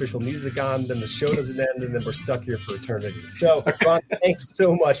don't put the official music on, then the show doesn't end, and then we're stuck here for eternity. So, Ron, thanks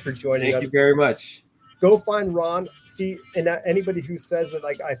so much for joining us. Thank you very much. Go find Ron. See, and anybody who says that,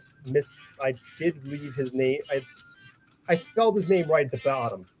 like, I did leave his name. I spelled his name right at the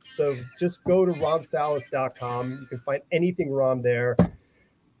bottom. So just go to ronsalas.com. You can find anything Ron there.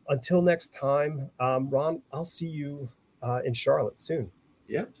 Until next time, Ron, I'll see you in Charlotte soon.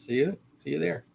 Yep. See you there.